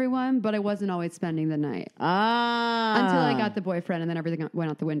kissing everyone, but I wasn't always spending the night. Until I got the boyfriend and then everything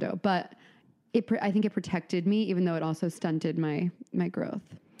went out the window. But I think it protected me, even though it also stunted my growth.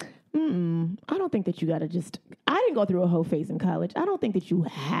 I don't think that you got to I didn't go through a whole phase in college. I don't think that you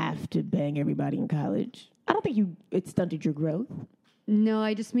have to bang everybody in college. I don't think it stunted your growth. No,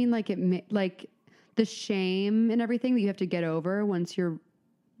 I just mean the shame and everything that you have to get over when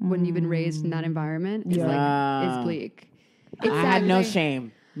you've been raised in that environment is bleak. I had no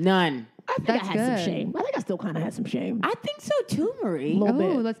shame. None. I think I had some shame. I think I still kind of had some shame. I think so too, Marie.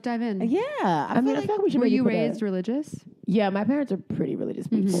 Let's dive in. Yeah. I feel like we should. Were you raised religious? Yeah, my parents are pretty religious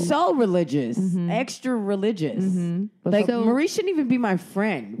people. So religious. Extra religious. Marie shouldn't even be my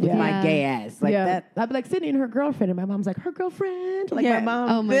friend with my gay ass. That. I'd be like Sydney and her girlfriend, and my mom's like, her girlfriend? My mom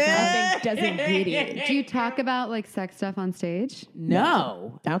oh my God. I think doesn't get it. Do you talk about sex stuff on stage?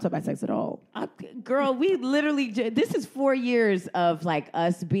 No. I don't talk about sex at all. Girl, we literally, this is 4 years of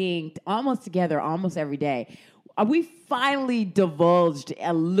us being almost together almost every day. We finally divulged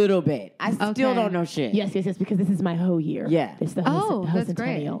a little bit. I still don't know shit. Yes, because this is my whole year. Yeah. It's the whole that's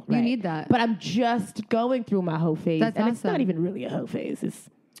great. Right. You need that. But I'm just going through my hoe phase. That's and awesome. It's not even really a hoe phase.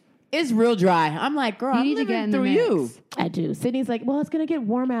 It's real dry. I'm like, girl, I'm living through you. I do. Sydney's like, well, it's going to get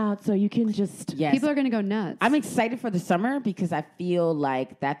warm out, so you can just... Yes. People are going to go nuts. I'm excited for the summer because I feel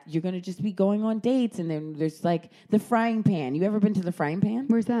like that you're going to just be going on dates, and then there's the frying pan. You ever been to the frying pan?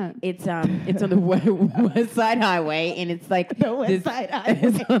 Where's that? It's on the West Side Highway, and it's the West Side Highway.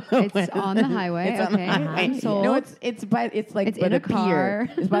 It's on the highway. It's on the highway. I'm sold. No, it's by by in the a car. pier.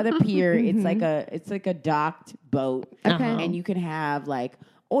 It's by the pier. It's like a docked boat. Okay. And you can have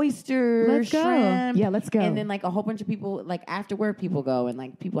oysters, let's go. shrimp. Yeah, let's go. And then a whole bunch of people after work people go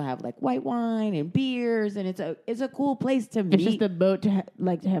and people have white wine and beers and it's a cool place to meet. It's just a boat to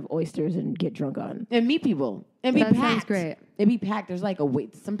to have oysters and get drunk on and meet people and be that packed. Sounds great. It'd be packed. There's a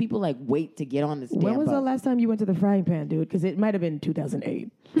wait. Some people wait to get on this. When damn was boat. the last time you went to the frying pan, dude? Because it might have been 2008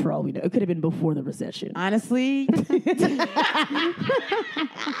 for all we know. It could have been before the recession. Honestly,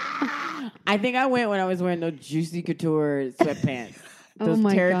 I think I went when I was wearing those Juicy Couture sweatpants. Those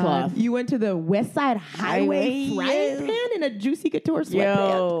terry cloth. You went to the West Side Highway frying pan in a Juicy Couture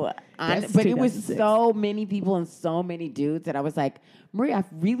sweatpants. But it was so many people and so many dudes that I was like, Marie, I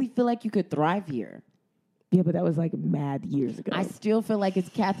really feel like you could thrive here. Yeah, but that was mad years ago. I still feel like it's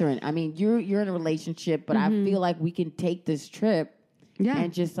Catherine. I mean, you're in a relationship, but I feel like we can take this trip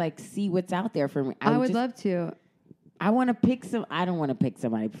and just see what's out there for me. I would love to. I want to pick I don't want to pick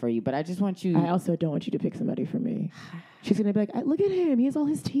somebody for you, but I just want you. I also don't want you to pick somebody for me. She's going to be like, look at him. He has all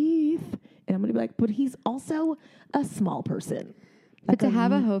his teeth. And I'm going to be like, but he's also a small person. But to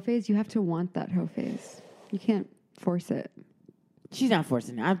have a hoe phase, you have to want that hoe phase. You can't force it. She's not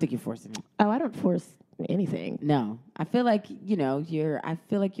forcing it. I don't think you're forcing it. Oh, I don't force anything. No. I feel like, I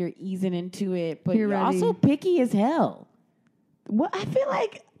feel like you're easing into it, but you're ready. also picky as hell. What? I feel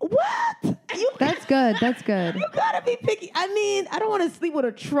like, what? That's good. That's good. You gotta be picky. I mean, I don't want to sleep with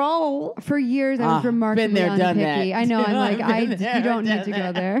a troll. For years, I was remarkably been there, done unpicky. that. I know. I'm like, you don't need to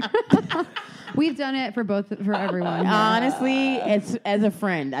done go there. We've done it for everyone. Honestly, as a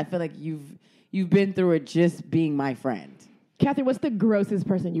friend, I feel like you've been through it just being my friend. Catherine, what's the grossest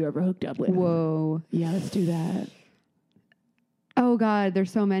person you ever hooked up with? Whoa. Yeah, let's do that. Oh God,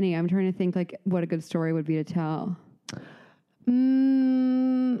 there's so many. I'm trying to think what a good story would be to tell.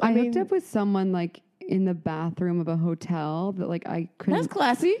 I hooked up with someone in the bathroom of a hotel that I couldn't. That's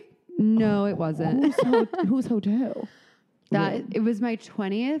classy. No, it wasn't. Whose hotel? It was my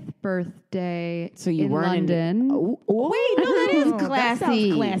 20th birthday. So you in weren't London. Wait, no, that is classy. That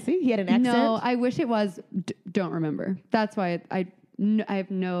sounds classy. He had an accent. No, I wish it was. Don't remember. That's why I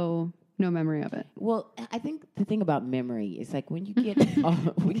have no no memory of it. Well, I think the thing about memory is like when you get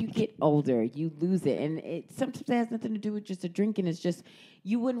when you get older, you lose it, and it sometimes has nothing to do with just a drinking. It's just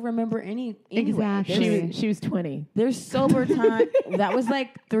you wouldn't remember anyway. Exactly. She was 20. There's sober time. That was like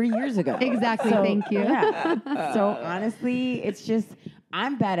 3 years ago. Exactly. Thank you. Yeah. So honestly, it's just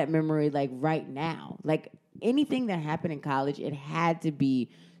I'm bad at memory. Like right now, like anything that happened in college, it had to be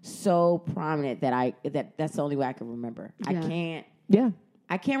so prominent that that's the only way I can remember. Yeah. I can't. Yeah.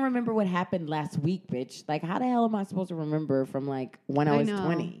 I can't remember what happened last week, bitch. Like, how the hell am I supposed to remember from like when I was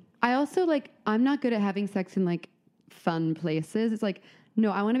 20? I also I'm not good at having sex in like fun places. It's like,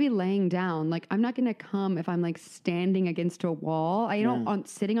 no, I want to be laying down. Like, I'm not going to come if I'm like standing against a wall. I don't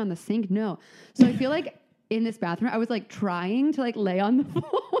sitting on the sink. No. So I feel like in this bathroom, I was like trying to like lay on the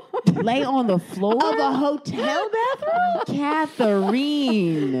floor. Lay on the floor Of a hotel bathroom?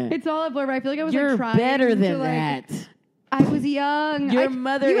 Catherine. It's all a blur, but I feel like I was You're like trying better to, than like, that. I was young. Your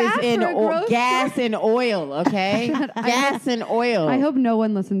mother you is asked in for a gross gas story. and oil, okay? Gas and oil. I hope no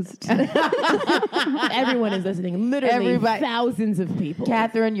one listens to this. Everyone is listening. Literally Everybody. thousands of people.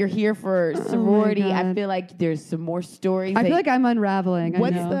 Catherine, you're here for sorority. I God. feel like there's some more stories. I that- feel like I'm unraveling.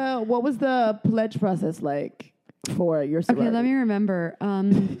 What was the pledge process like for your sorority? Okay, let me remember.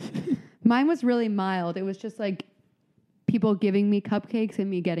 Mine was really mild. It was just like people giving me cupcakes and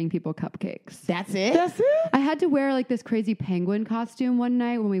me getting people cupcakes. That's it? That's it? I had to wear like this crazy penguin costume one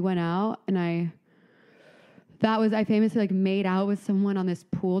night when we went out, and I famously like made out with someone on this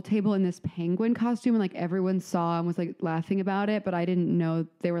pool table in this penguin costume, and like everyone saw and was like laughing about it, but I didn't know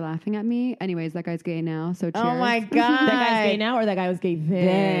they were laughing at me. Anyways, that guy's gay now, so cheers. Oh my God. That guy's gay now or that guy was gay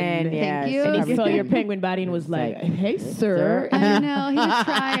then? Then, yeah. Thank you. And he Probably saw your then. penguin body and was like, hey, sir. I know, he was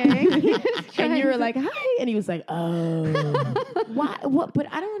trying. And you were like, hi. And he was like, oh. Why? What? But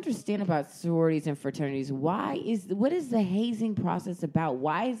I don't understand about sororities and fraternities. What is the hazing process about?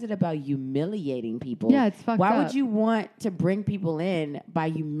 Why is it about humiliating people? Yeah, it's fucked Why up. would you want to bring people in by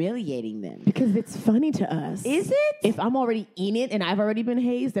humiliating them? Because it's funny to us. Is it? If I'm already in it and I've already been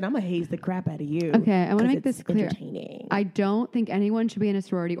hazed, then I'm going to haze the crap out of you. Okay, I want to 'Cause make this it's clear. entertaining. I don't think anyone should be in a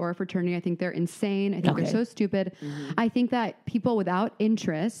sorority or a fraternity. I think they're insane. I think Okay. they're so stupid. I think that people without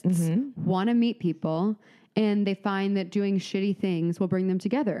interests want to meet people, and they find that doing shitty things will bring them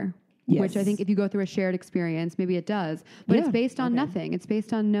together. Yes. Which I think if you go through a shared experience, maybe it does. But it's Yeah, based on nothing. It's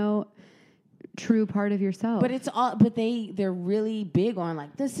based on no true part of yourself. But it's all. But they're really big on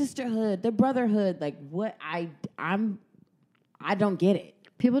like the sisterhood, the brotherhood. Like what I don't get it.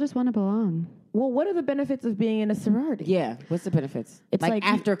 people just want to belong. Well, what are the benefits of being in a sorority? Yeah. What's the benefits? It's like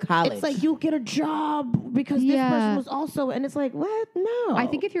after college. It's like you get a job because this Yeah. person was also, and it's like, what? No. I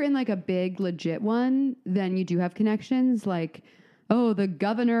think if you're in like a big legit one, then you do have connections. Like, oh, the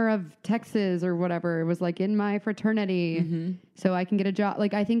governor of Texas or whatever was like in my fraternity, so I can get a job.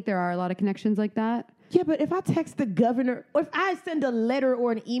 Like, I think there are a lot of connections like that. Yeah, but if I text the governor, or if I send a letter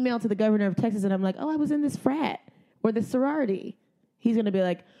or an email to the governor of Texas and I'm like, oh, I was in this frat or this sorority, he's going to be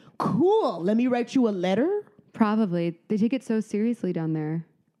like, cool, let me write you a letter? Probably. They take it so seriously down there.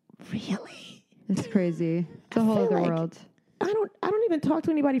 Really? It's crazy. It's a whole feel other like- world. I don't even talk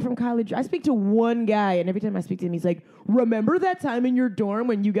to anybody from college. I speak to one guy, and every time I speak to him, he's like, remember that time in your dorm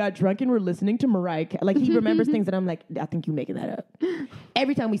when you got drunk and were listening to Mariah Carey? Like, he remembers things, and I'm like, I think you're making that up.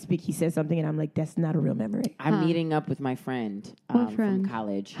 Every time we speak, he says something, and I'm like, that's not a real memory. I'm meeting up with my friend, What friend? from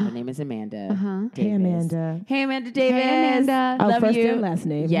college. Her name is Amanda. Hey, Davis. Amanda. Hey, Amanda Davis. Hey, Amanda. Oh, Love first you. and last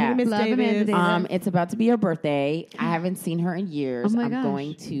name. Yeah. Hey, Miss Love Amanda Davis. Davis. It's about to be her birthday. I haven't seen her in years. Oh my I'm gosh.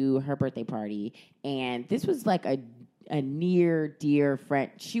 going to her birthday party, and this was like a near dear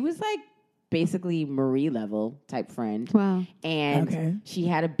friend. She was like basically Marie level type friend. Wow. And Okay. she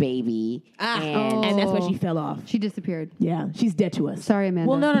had a baby. Oh. And that's when she fell off. She disappeared. Yeah, she's dead to us. Sorry, Amanda.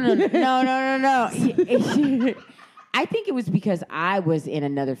 Well, no. I think it was because I was in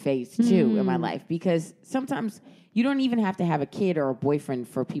another phase too in my life, because sometimes you don't even have to have a kid or a boyfriend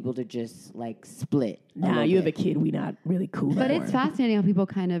for people to just like split. a Nah, little you have a bit. kid. We not really cool. But anymore. it's fascinating how people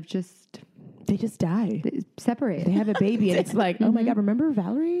kind of just They just die. separate. They have a baby, and it's like, oh my God, remember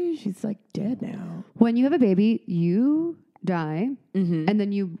Valerie? She's like dead now. When you have a baby, you die, and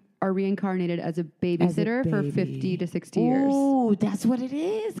then you are reincarnated as a babysitter for baby. 50 to 60 years. Oh, that's what it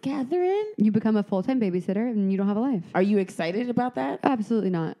is, Catherine. You become a full-time babysitter, and you don't have a life. Are you excited about that?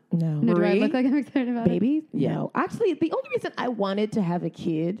 Absolutely not. No. No, do I Marie? look like I'm excited about it? Babies? Yeah. No. Actually, the only reason I wanted to have a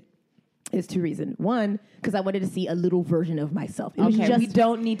kid is two reasons. One, because I wanted to see a little version of myself. It was Okay, just, we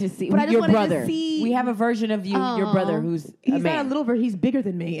don't need to see But I just your wanted to brother. see- We have a version of you, your brother, who's a he's man. not a little version. He's bigger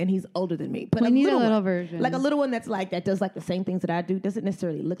than me, and he's older than me. But We need a little one, version. like a little one that does like the same things that I do. Doesn't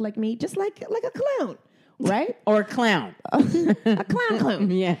necessarily look like me, just like a clown. right? Or a clown. A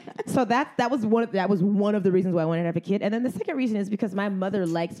clown. Yeah. So that was one of the reasons why I wanted to have a kid. And then the second reason is because my mother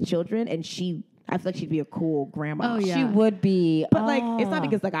likes children, and I feel like she'd be a cool grandma. Oh, yeah. She would be. But like, it's not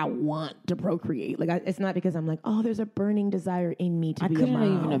because like I want to procreate. Like, it's not because I'm like, oh, there's a burning desire in me to I be a couldn't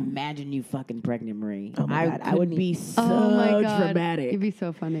mom. even imagine you fucking pregnant, Marie. Oh my God, I would be so Oh my God. dramatic. It'd be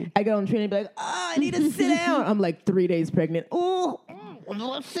so funny. I go on training and be like, oh, I need to sit down. I'm like 3 days pregnant. Oh, I'm a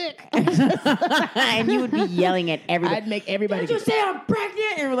little sick. And you would be yelling at everybody. I'd make everybody. Did you say I'm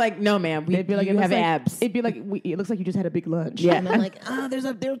pregnant? And we're like, no, ma'am. They'd be like, you it looks have like, abs. It'd be like, it looks like you just had a big lunch. Yeah. And I'm like,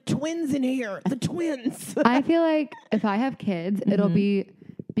 there are twins in here. The twins. I feel like if I have kids, it'll be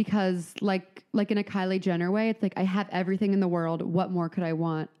because like in a Kylie Jenner way, it's like I have everything in the world. What more could I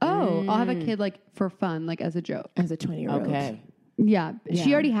want? Oh, I'll have a kid like for fun, like as a joke. As a 20-year-old. Okay. Yeah, she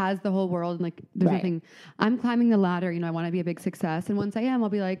Yeah. already has the whole world, and like there's Right. nothing. I'm climbing the ladder. You know, I want to be a big success, and once I am, I'll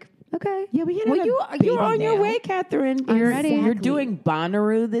be like, okay, Yeah, we can Well, have you're on your way, Catherine. I'm You're ready. You're Exactly. doing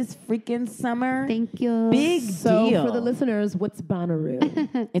Bonnaroo this freaking summer. thank you. Big So deal. for the listeners, what's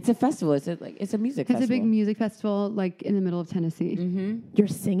Bonnaroo? It's a festival. It's a music It's festival. a big music festival, like in the middle of Tennessee. You're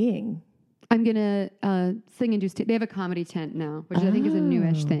singing. I'm gonna sing and do. They have a comedy tent now, which I think is a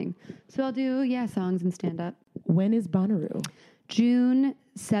newish thing. So I'll do songs and stand up. When is Bonnaroo? June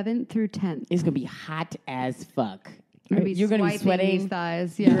 7th through 10th. It's gonna be hot as fuck. You're gonna be swiping sweating. these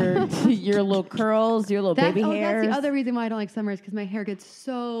thighs. Yeah. Your little curls, your little baby hairs. That's the other reason why I don't like summer is because my hair gets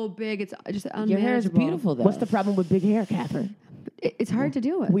so big. It's just unmanageable. Your hair is beautiful though. What's the problem with big hair, Catherine? It's hard to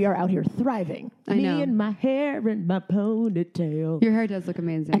deal with. We are out here thriving. I know. Me and my hair and my ponytail. Your hair does look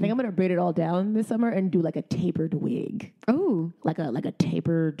amazing. I think I'm gonna braid it all down this summer and do like a tapered wig, Oh, like a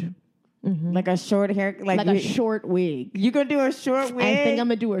tapered, like a short hair, like a short wig. You gonna do a short wig? I think I'm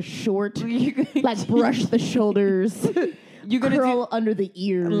gonna do a short, You- like brush the shoulders, You gonna curl under the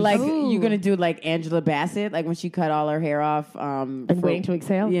ears, like Ooh. you gonna do like Angela Bassett, like when she cut all her hair off, and waiting to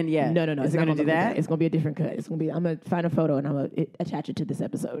exhale. Yeah. No. Is It's it not gonna do look like that? It's gonna be a different cut. It's gonna be. I'm gonna find a photo and I'm gonna attach it to this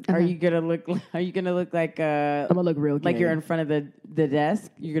episode. Are you gonna look? Are you gonna look like I'm gonna look real like gay. you're in front of the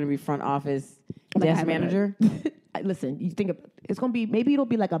desk? You're gonna be front office Like I desk have a- manager. Listen, you think it's gonna be? Maybe it'll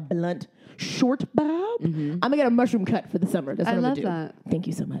be like a blunt, short bob. I'm gonna get a mushroom cut for the summer. That's what I I'm love gonna do. that. Thank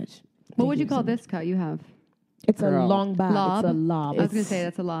you so much. what would you call this cut you have? It's Girl. a long bob. Lob? It's a lob. I was going to say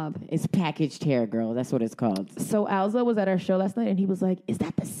that's a lob. It's packaged hair, girl. That's what it's called. So Alza was at our show last night, and he was like, "Is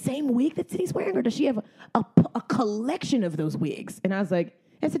that the same wig that Cindy's wearing, or does she have a collection of those wigs?" And I was like,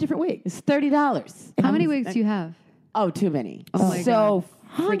 "It's a different wig. It's $30. How many wigs do you have? Oh, too many. Oh my so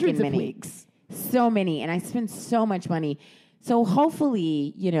Hundreds freaking of many. wigs. So many, and I spend so much money. So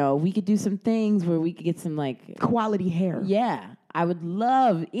hopefully, we could do some things where we could get some like, Quality hair. yeah. I would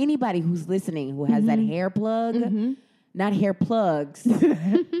love anybody who's listening who has that hair plug, not hair plugs,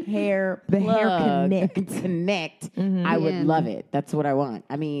 hair The hair plug, connect. connect. I would Yeah. love it. That's what I want.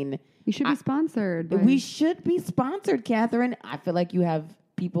 I mean, You should be sponsored. we should be sponsored, Catherine. I feel like you have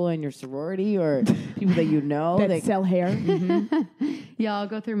people in your sorority or people that you know That sell hair. Yeah, I'll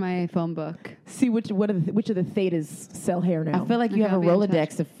go through my phone book. See which of the thetas sell hair now. I feel like you Okay, have a I'll be in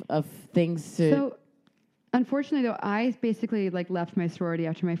Rolodex of things to. So, unfortunately, though, I basically left my sorority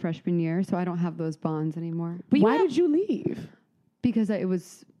after my freshman year, so I don't have those bonds anymore Why did you leave? because I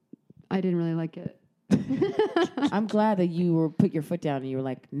didn't really like it. I'm glad that you put your foot down and you were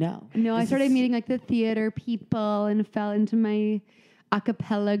like, no. No, I This started is- meeting the theater people and fell into my a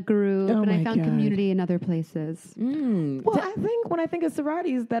cappella group, Oh and I my found God. community in other places. Well, I think when I think of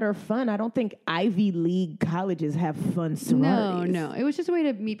sororities that are fun, I don't think Ivy League colleges have fun sororities. No, it was just a way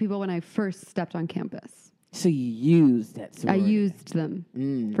to meet people when I first stepped on campus. So you used that I sorority. used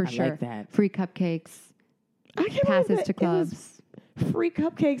them for I sure. like that. Free cupcakes, I can't passes believe to that it was- clubs. Free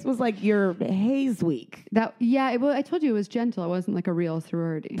cupcakes was like your haze week. I told you it was gentle. It wasn't like a real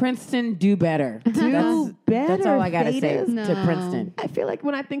sorority. Princeton, do better. Do better, That's all I gotta say Thetas. to No. Princeton. I feel like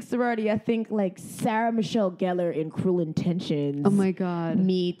when I think sorority, I think like Sarah Michelle Gellar in Cruel Intentions. Oh my God.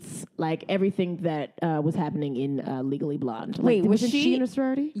 Meets like everything that was happening in Legally Blonde. Like, Wait, was wasn't she- in a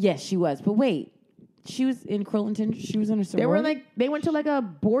sorority? Yes, she was. But wait, she was in Cruel Intentions. She was in a sorority. They went to like a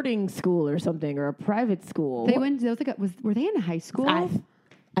boarding school or something or a private school. They went. Were they in high school?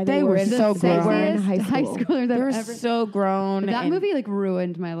 They were in- so they were in grown. high school. schoolers They I've were ever. so grown. That and- movie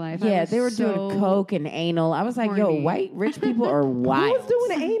ruined my life. I Yeah, was they were so doing coke and anal. I was like, yo, horny. white rich people are Who wild. was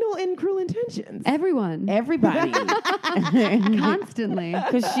doing anal in Cruel Intentions? Everyone Everybody. constantly.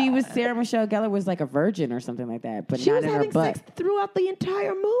 Because Sarah Michelle Gellar was like a virgin or something like that, but She not was in her having butt. sex throughout the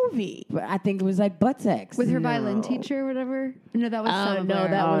entire movie. But I think it was like butt sex. With her violin teacher or whatever. No, that was Selma Blair.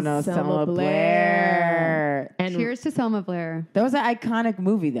 that was Selma Selma Blair. And Cheers to Selma Blair. That was an iconic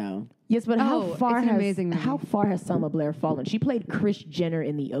movie. movie though. Yes, but Oh, it's an amazing movie. how far has Selma Blair fallen? She played Kris Jenner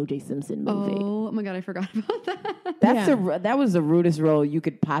in the O.J. Simpson movie. Oh my God, I forgot about that. That was the rudest role you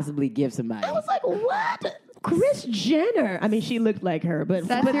could possibly give somebody. I was like, what? Kris Jenner. I mean, she looked like her, but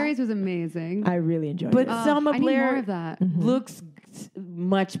That series was amazing. I really enjoyed But it. Selma I need Blair more of that. looks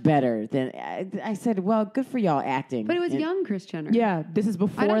much better than I said. Well, good for y'all acting. But it was And- young Kris Jenner. Yeah, this is I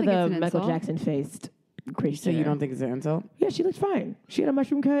before don't think the it's an Michael insult. Jackson faced Kris So Jenner. you don't think it's an insult? Yeah, she looks fine. She had a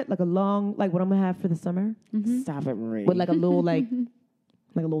mushroom cut, like a long, like what I'm gonna have for the summer, Stop it, Marie. with like a little like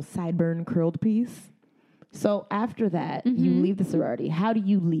a little sideburn curled piece. So after that, you leave the sorority. How do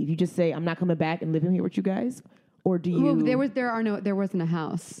you leave? You just say, "I'm not coming back and living here with you guys," or do you? Well, there wasn't a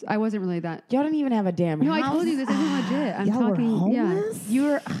house. I wasn't really that. y'all didn't even have a damn No, house. I told you this isn't legit. I'm Y'all were talking. homeless? You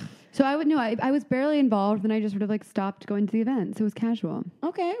were So I was barely involved. Then I just sort of like stopped going to the events. It was casual.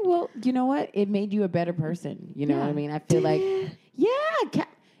 okay. Well, you know what? It made you a better person. You know what I Yeah. mean? I feel like,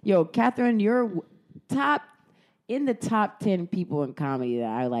 Catherine, you're in the top 10 people in comedy that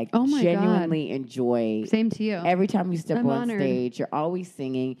I like. Oh my genuinely enjoy. Same to you. Every time you step I'm on honored. stage, you're always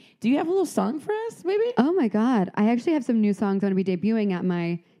singing. Do you have a little song for us, maybe? Oh my God! I actually have some new songs I'm going to be debuting at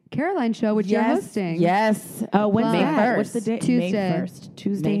my Caroline show, which you're hosting. Yes. when's May that? 1st. What's the date? Tuesday. May 1st.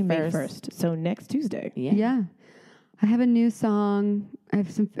 Tuesday, May May 1st. 1st. So next Tuesday. Yeah. Yeah. I have a new song. I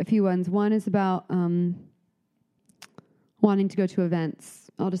have a few ones. One is about wanting to go to events.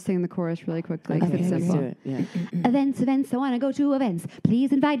 I'll just sing the chorus really quickly. 'cause Okay, it's let's simple. do it. Yeah. Events, I want to go to events.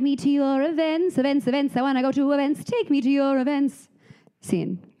 Please invite me to your events. Events, I want to go to events. Take me to your events.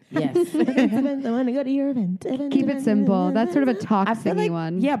 Scene. Yes. I want to go to your event. Keep it simple. That's sort of a talk I feel singy like,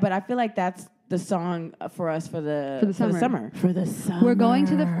 one. yeah, but I feel like that's the song for us for the summer. For the summer. We're going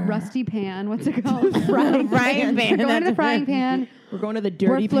to the rusty pan. What's it called? Frying pan. We're going to the frying pan. We're going to the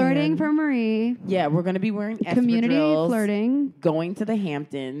dirty We're flirting pan. for Marie. Yeah, we're going to be wearing Community espadrilles, flirting. going to the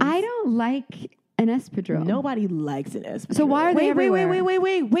Hamptons. I don't like an espadrille. Nobody likes an espadrille. So why are they wait, everywhere?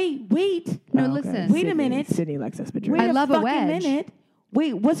 wait. No, Oh, okay. listen. Wait a minute. Sydney likes espadrille. Wait I love a fucking wedge. minute.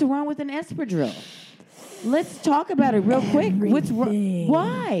 Wait, what's wrong with an espadrille? Let's talk about it real quick. What's wrong? Everything.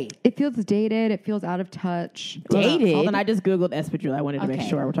 Why? It feels dated. It feels out of touch. Dated? Hold on, I just Googled espadrille. I wanted to make Okay.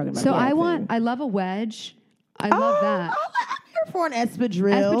 sure we're talking about So the right thing. I love a wedge. I love that. I'm here for an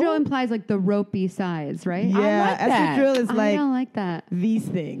espadrille. Espadrille implies like the ropey size, right? Yeah, like that. espadrille is I like don't like that. these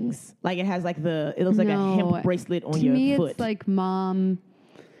things. Like it has like it looks like a No. hemp bracelet on To your me, foot. it's like mom.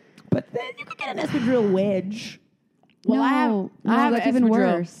 But then you could get an espadrille wedge. Well, no, I have that's even espadrille.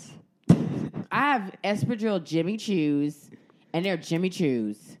 worse. I have espadrille Jimmy Choos, and they're Jimmy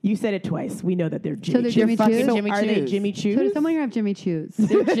Choos. You said it twice. We know that they're Jimmy they're Choos. Jimmy fucking Choos? So Jimmy are they Choos. Jimmy Choos? So does someone here have Jimmy Choos?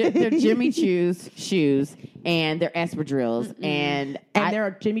 They're Jimmy Choos shoes, and they're espadrilles, and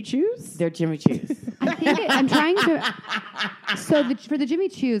they're Jimmy Choos? they're Jimmy Choos. I think I'm trying to. So for the Jimmy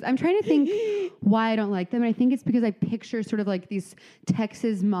Choos, I'm trying to think why I don't like them, and I think it's because I picture sort of like these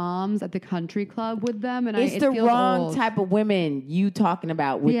Texas moms at the country club with them, and It's it the feels wrong old. type of women you talking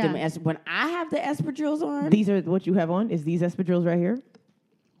about with Yeah. them. When I have the espadrilles on, These are what you have on? Is these espadrilles right here?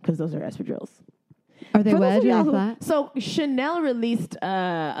 Because those are espadrilles. Are they For those wedge of or y'all who- flat? So Chanel released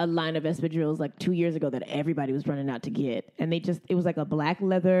a line of espadrilles like 2 years ago that everybody was running out to get, and it was like a black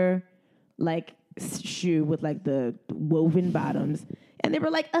leather like shoe with like the woven bottoms, and they were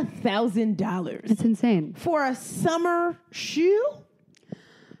like $1,000 It's insane. for a summer shoe.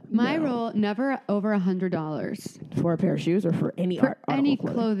 My rule: never over $100 For a pair of shoes or for any for article any of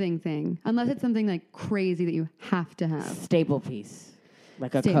clothing? clothing thing, unless it's something like crazy that you have to have. staple piece,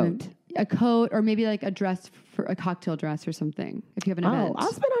 like a Statement. coat. A coat, or maybe like a dress for a cocktail dress or something. If you have an Oh, event,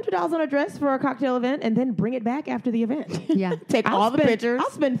 I'll spend $100 on a dress for a cocktail event and then bring it back after the event. yeah. Take all the pictures.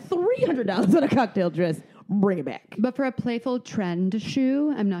 I'll spend $300 on a cocktail dress. Bring it back. But for a playful trend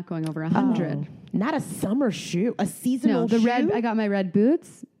shoe, I'm not going over 100. Not a summer shoe, a seasonal No, the shoe. red. I got my red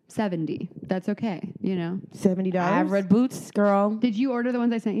boots. 70. That's okay. You know. $70. I have red boots, girl. Did you order the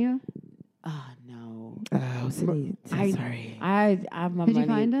ones I sent you? Oh no. Oh, Sydney, sorry. I have my Did you money.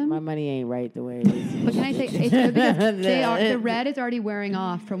 find 'em? My money ain't right the way it is. But can I say it's good because the red is already wearing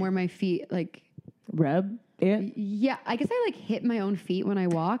off from where my feet like. Rub it. Yeah, I guess I like hit my own feet when I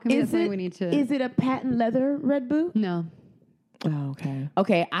walk. I mean, that's something we need to. Is it a patent leather red boot? No. Oh, okay.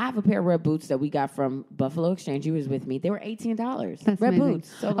 Okay, I have a pair of red boots that we got from Buffalo Exchange. You was with me. They were $18. That's red amazing.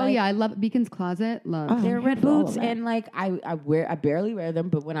 boots. So Oh like, yeah, I love Beacon's Closet. Love. Oh. they're I'm red here for all of boots, that. and like I barely wear them,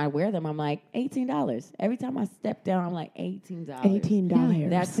 but when I wear them, I'm like $18. Every time I step down, I'm like $18. $18.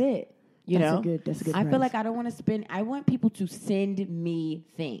 That's it. You That's know, a good I feel price. like I don't want to spend. I want people to send me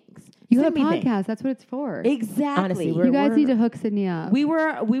things. You have a Send me things. podcast. That's what it's for. Exactly. Honestly, You guys need to hook Sydney up. We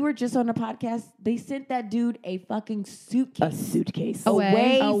were just on a podcast. They sent that dude a fucking suitcase. A suitcase.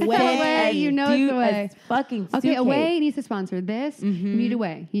 Away. Away. You know it's Dude, Away. a fucking suitcase. Okay, Away needs to sponsor this. You need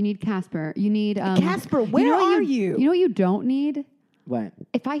Away. You need Casper. You need Casper, where know what are you? You know what you don't need? What?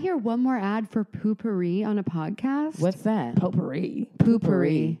 If I hear one more ad for Poopery on a podcast, What's that? Potpourri.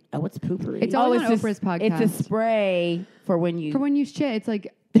 Poopery? Oh, what's potpourri? It's always on it's Oprah's It's a podcast. spray for when you. For when you shit, it's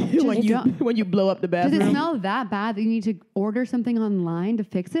like when you blow up the does bathroom. it smell that bad that you need to order something online to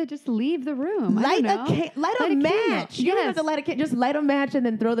fix it? Just leave the room. Light I don't know. light a candle. match. You don't have Yes. to light a candle. Just light a match and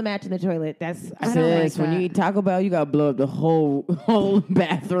then throw the match in the toilet. That's I don't like Sis, when that. you eat Taco Bell, you gotta blow up the whole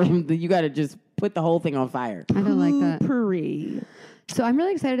bathroom. You gotta just put the whole thing on fire. I don't like that. potpourri. So I'm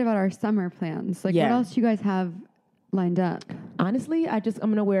really excited about our summer plans. Like, Yeah. what else do you guys have lined up? Honestly, I'm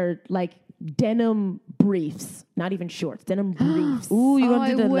gonna wear like denim briefs, not even shorts. Denim briefs. Ooh, you Oh, gonna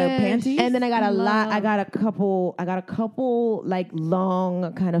do the I little wish. panties? And then I got a lot. Love. I got a couple like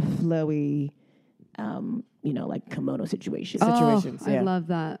long, kind of flowy, like kimono situations. Situations, Oh, yeah. I love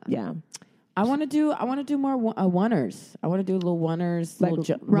that. Yeah, I want to do more oneers. I want to do little oneers, like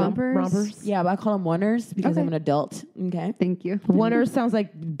little rompers? rompers. Yeah, but I call them oneers because Okay. I'm an adult. Okay. Thank you. Oneer sounds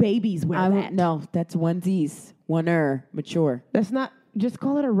like babies wear that. No, that's onesies. Oneer, mature. That's not. Just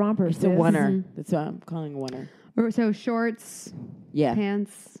call it a romper. It's a oneer. That's what I'm calling a oneer. So shorts, Yeah.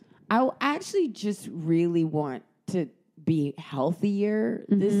 pants. I actually just really want to be healthier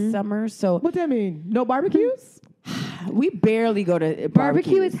this summer. So What that mean? No barbecues? we barely go to Barbecue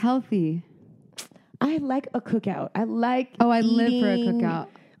barbecues. is healthy. I like a cookout. I like. Oh, I live for a eating, cookout.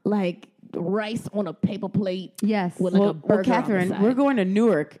 Like rice on a paper plate. Yes. With like a Well, burger on the Catherine, side. we're going to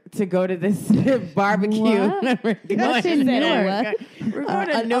Newark to go to this barbecue. What? We're What's in Newark? We're going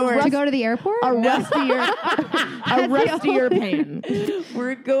to a Newark. to go to the airport? a rustier pan.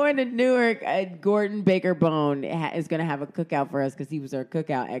 We're going to Newark. Gordon Baker Bone is going to have a cookout for us because he was our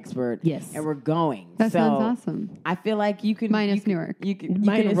cookout expert. Yes. and we're going. That So sounds awesome. I feel like you can Minus you can- Newark. You can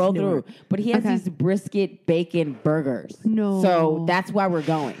Minus roll Newark. through, but he has Okay. these brisket bacon burgers. No. so that's why we're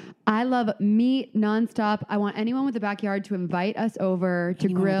going. I love meat nonstop. I want anyone with a backyard to invite us over to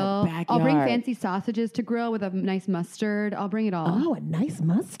Anyone with a grill. I'll bring backyard. fancy sausages to grill with a nice mustard. I'll bring it all. Oh, a nice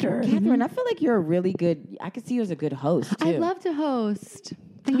mustard. Catherine, I feel like you're a really good. I could see you as a good host too. I love to host.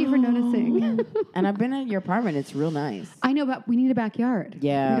 Thank you for noticing. and I've been at your apartment. It's real nice. I know, but we need a backyard.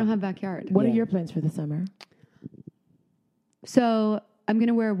 Yeah. We don't have a backyard. What are Yeah. your plans for the summer? So I'm going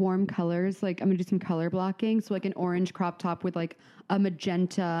to wear warm colors. Like I'm going to do some color blocking. So like an orange crop top with like a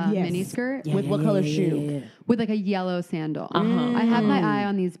magenta Yes. mini skirt With what color shoe? with like a yellow sandal. I have my eye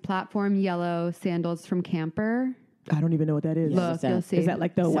on these platform yellow sandals from Camper. I don't even know what that is. Yeah. Look, that- you'll see. Is that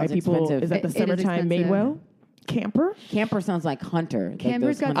like the Sounds white people? expensive. Is that the It is summertime expensive. Madewell? Camper? Camper sounds like hunter. Like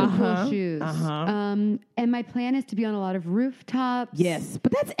Camper's those got some hunter- cool shoes. Uh-huh. And my plan is to be on a lot of rooftops. Yes,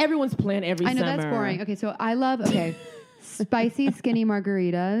 but that's everyone's plan every I know summer. that's boring. Okay, so I love spicy skinny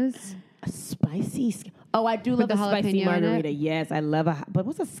margaritas. A spicy. Oh, I do love the a spicy jalapeno in it? margarita. Yes, I love but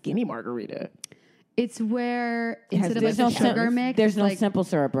what's a skinny margarita? It's where has instead of There's like no a sugar sim- mix, There's it's no like, simple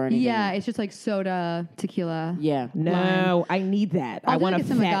syrup or anything. yeah, it's just like soda, tequila. Yeah. No, I need that. I I'll want do a like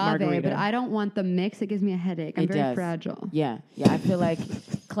some fat agave, margarita. but I don't want the mix. It gives me a headache. I'm It very does. fragile. Yeah. Yeah. I feel like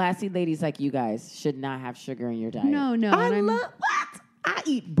classy ladies like you guys should not have sugar in your diet. No, no. I and I'm- love what? I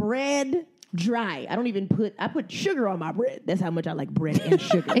eat bread dry. I don't even put. I put sugar on my bread. That's how much I like bread and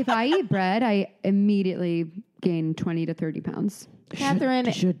sugar. if I eat bread, I immediately gain 20 to 30 pounds. Catherine,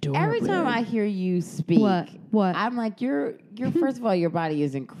 every time I hear you speak, What? I'm like, you're first of all, your body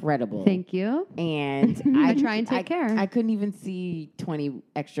is incredible. Thank you. And I try and take care. I couldn't even see 20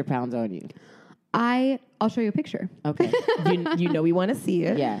 extra pounds on you. I'll show you a picture. Okay. you know we want to see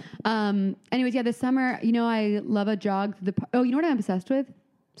it. Yeah. Anyways, yeah, this summer, I love a jog through the. You know what I'm obsessed with?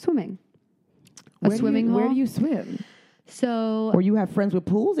 Swimming. Swimming hole. Where do you swim? So Or you have friends with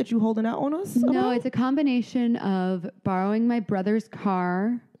pools that you holding out on us? no, about? it's a combination of borrowing my brother's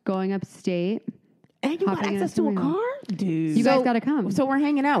car, going upstate. And you got hopping in a access to a swimming hole. car, dude. You guys got to come. So we're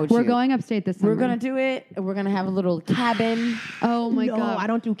hanging out with you. We're going upstate this summer. We're going to do it. We're going to have a little cabin. Oh my no, god! I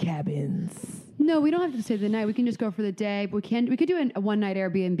don't do cabins. No, we don't have to stay the night. We can just go for the day. But we could do a one night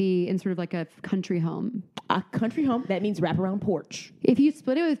Airbnb in sort of like a country home. A country home, that means wraparound porch. If you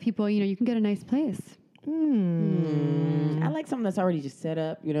split it with people, you can get a nice place. I like something that's already just set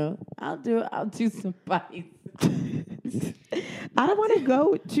up, I'll do somebody's I don't want to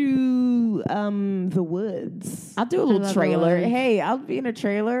go to the woods. I'll do a I little love trailer. the woods. Hey, I'll be in a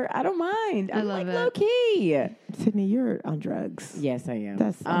trailer. I don't mind. I'm love like it. low key. Sydney, you're on drugs. Yes, I am.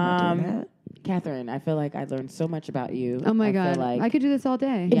 I'm not doing that. Catherine, I feel like I learned so much about you. Oh my I God. feel like I could do this all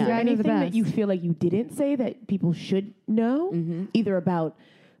day. Is You there guys are the anything that best. you feel like you didn't say that people should know? Either about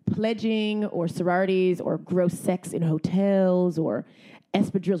pledging or sororities or gross sex in hotels or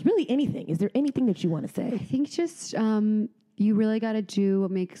espadrilles, really anything. Is there anything that you want to I say? think just you really got to do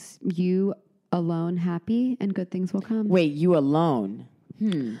what makes you alone happy, and good things will come. wait, you alone?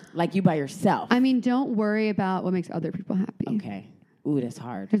 Like you by yourself? I mean, don't worry about what makes other people happy. Okay. Ooh, that's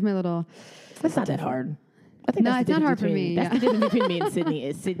hard. Here's my little. That's not that hard. I think No, that's it's the not hard difference for me, That's yeah. the difference between me and Sydney.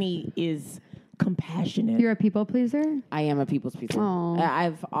 Is Sydney is compassionate. You're a people pleaser. I am a people's pleaser. Aw.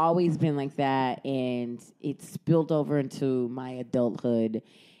 I've always been like that, and it spilled over into my adulthood.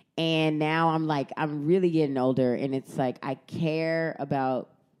 And now I'm really getting older, and it's like I care about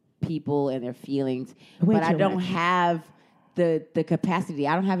people and their feelings, Way but I too don't much. have the capacity.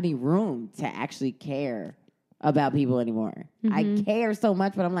 I don't have any room to actually care about people anymore. I care so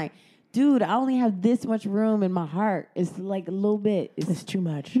much, but I'm like, dude, I only have this much room in my heart. It's like a little bit. It's too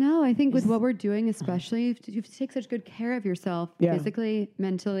much. No, I think with what we're doing, especially, you have to take such good care of yourself, Yeah. physically,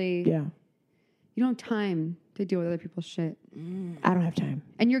 mentally. Yeah, You don't have time to deal with other people's shit, I don't have time.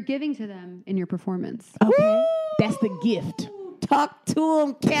 and you're giving to them in your performance. Okay, that's the gift. Talk to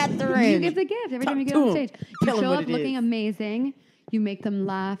him, Catherine. You give the gift every time you get Talk on to 'em. stage. You Tell 'em show what up it looking is. amazing. You make them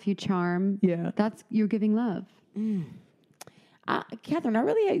laugh. You charm. Yeah. You're giving love. Catherine, I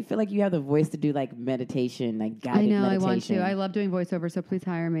really feel like you have the voice to do like meditation, like guided I know. meditation. I want to. I love doing voiceover, so please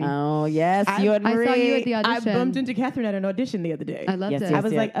hire me. Oh yes, you and I Marie. saw you at the I audition. bumped into Catherine at an audition the other day. I loved Yes, it. yes, I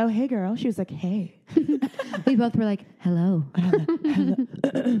was yeah. like, "Oh, hey, girl." She was like, "Hey, We both were like, "Hello."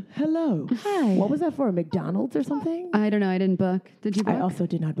 hello." Hi. What was that for? McDonald's or something? I don't know. I didn't book. Did you book? I also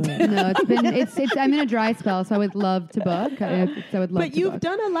did not book. No, it's been. It's. I'm in a dry spell, so I would love to book. I would love But to you've book.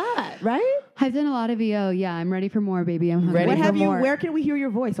 done a lot, right? I've done a lot of VO. Yeah, I'm ready for more, baby. I'm hungry. Ready What for have you? more. Where can we hear your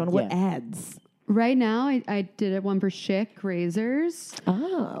voice on what Yeah. ads? Right now, I did one for Chic razors,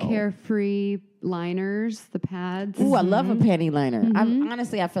 Oh, Carefree liners, the pads. Ooh, I love a panty liner.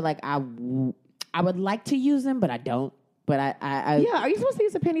 Honestly, I feel like I would like to use them, but I don't. But I yeah. Are you supposed to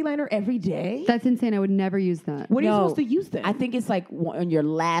use a penny liner every day? That's insane. I would never use that. What are you No, supposed to use then? I think it's like on your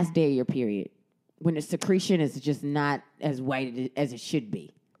last day of your period when the secretion is just not as white as it should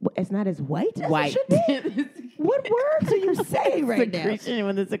be. It's not as white as White. it should be? What words are you saying right now? Secretion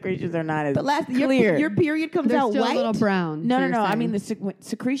when the secretions are not as The last clear. your period comes They're out still white. a little brown. no, so no, you're no. I saying. mean the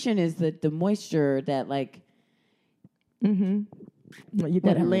secretion is the moisture that like. That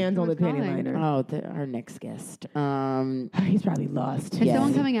Whatever. lands on the Who's penny calling? liner. Oh, our next guest. He's probably lost. Is Yes.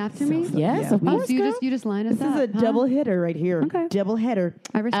 someone coming after me? Yes, Yeah. of Oh, course. so you just line us This up. is a huh? double hitter right here. Okay. Double header.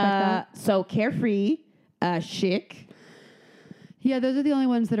 I respect that. So Carefree, Chic. Yeah, those are the only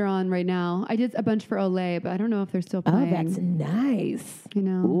ones that are on right now. I did a bunch for Olay, but I don't know if they're still Oh, playing. that's nice. You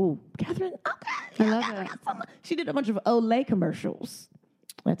know, Ooh, Catherine. Okay. I love it. She did a bunch of Olay commercials.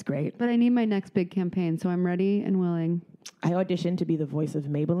 That's great. But I need my next big campaign, so I'm ready and willing. I auditioned to be the voice of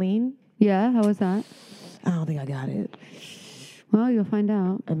Maybelline. Yeah, how was that? I don't think I got it. Well, you'll find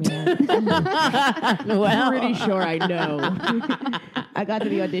out. I mean, I'm pretty sure I know. I got to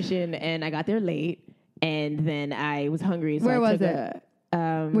the audition and I got there late, and then I was hungry. So Where I was took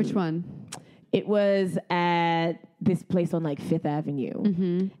it? Which one? It was at this place on like Fifth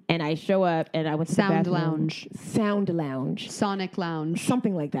Avenue, and I show up and I went to Sound the bathroom. Lounge. Sound Lounge, Sonic Lounge.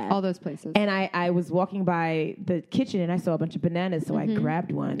 something like that. All those places. And I was walking by the kitchen and I saw a bunch of bananas, so I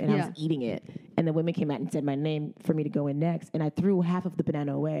grabbed one and I Yeah. was eating it. And the women came out and said my name for me to go in next, and I threw half of the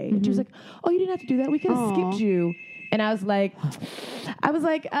banana away. And she was like, "Oh, you didn't have to do that. We could have Aw. skipped you." And I was like,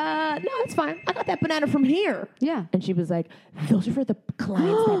 "No, it's fine. I got that banana from here." Yeah. And she was like, "Those are for the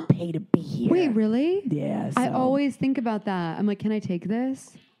clients that pay to be here." Wait, really? Yeah. I so- always think about that. I'm like, can I take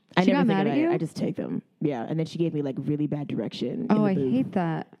this? I She never got think mad about at you? it. I just take them. Yeah. And then she gave me like really bad direction. in Oh, the I booth. hate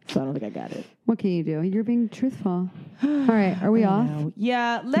that. So I don't think I got it. What can you do? You're being truthful. All right, are we off? No.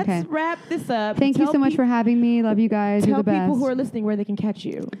 Yeah. Let's Okay. wrap this up. Thank you Tell so much peop- for having me. Love you guys. You're Tell the best. people who are listening where they can catch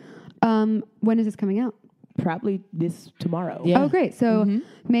you. When is this coming out? Probably this tomorrow. Yeah. Oh, great. So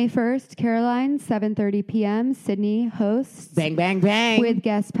May 1st, Caroline, 7:30 p.m. Sydney hosts Bang, bang, bang. with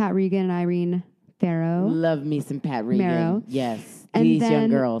guests Pat Regan and Irene Farrow. Love me some Pat Regan. Marrow. Yes. And These then young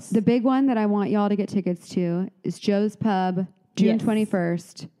girls. the big one that I want y'all to get tickets to is Joe's Pub, June Yes.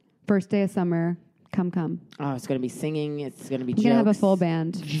 21st, first day of summer. Come. Oh, it's going to be singing. It's going to be We're going to have a jokes. full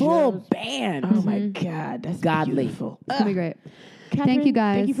band. Full band. Oh my God. That's Godly. beautiful. It's going to be great. Catherine, Thank you,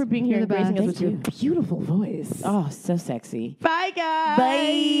 guys. Thank you for being here You're and the gracing us best. with your beautiful voice. Oh, so sexy. Bye, guys.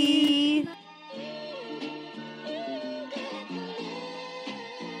 Bye.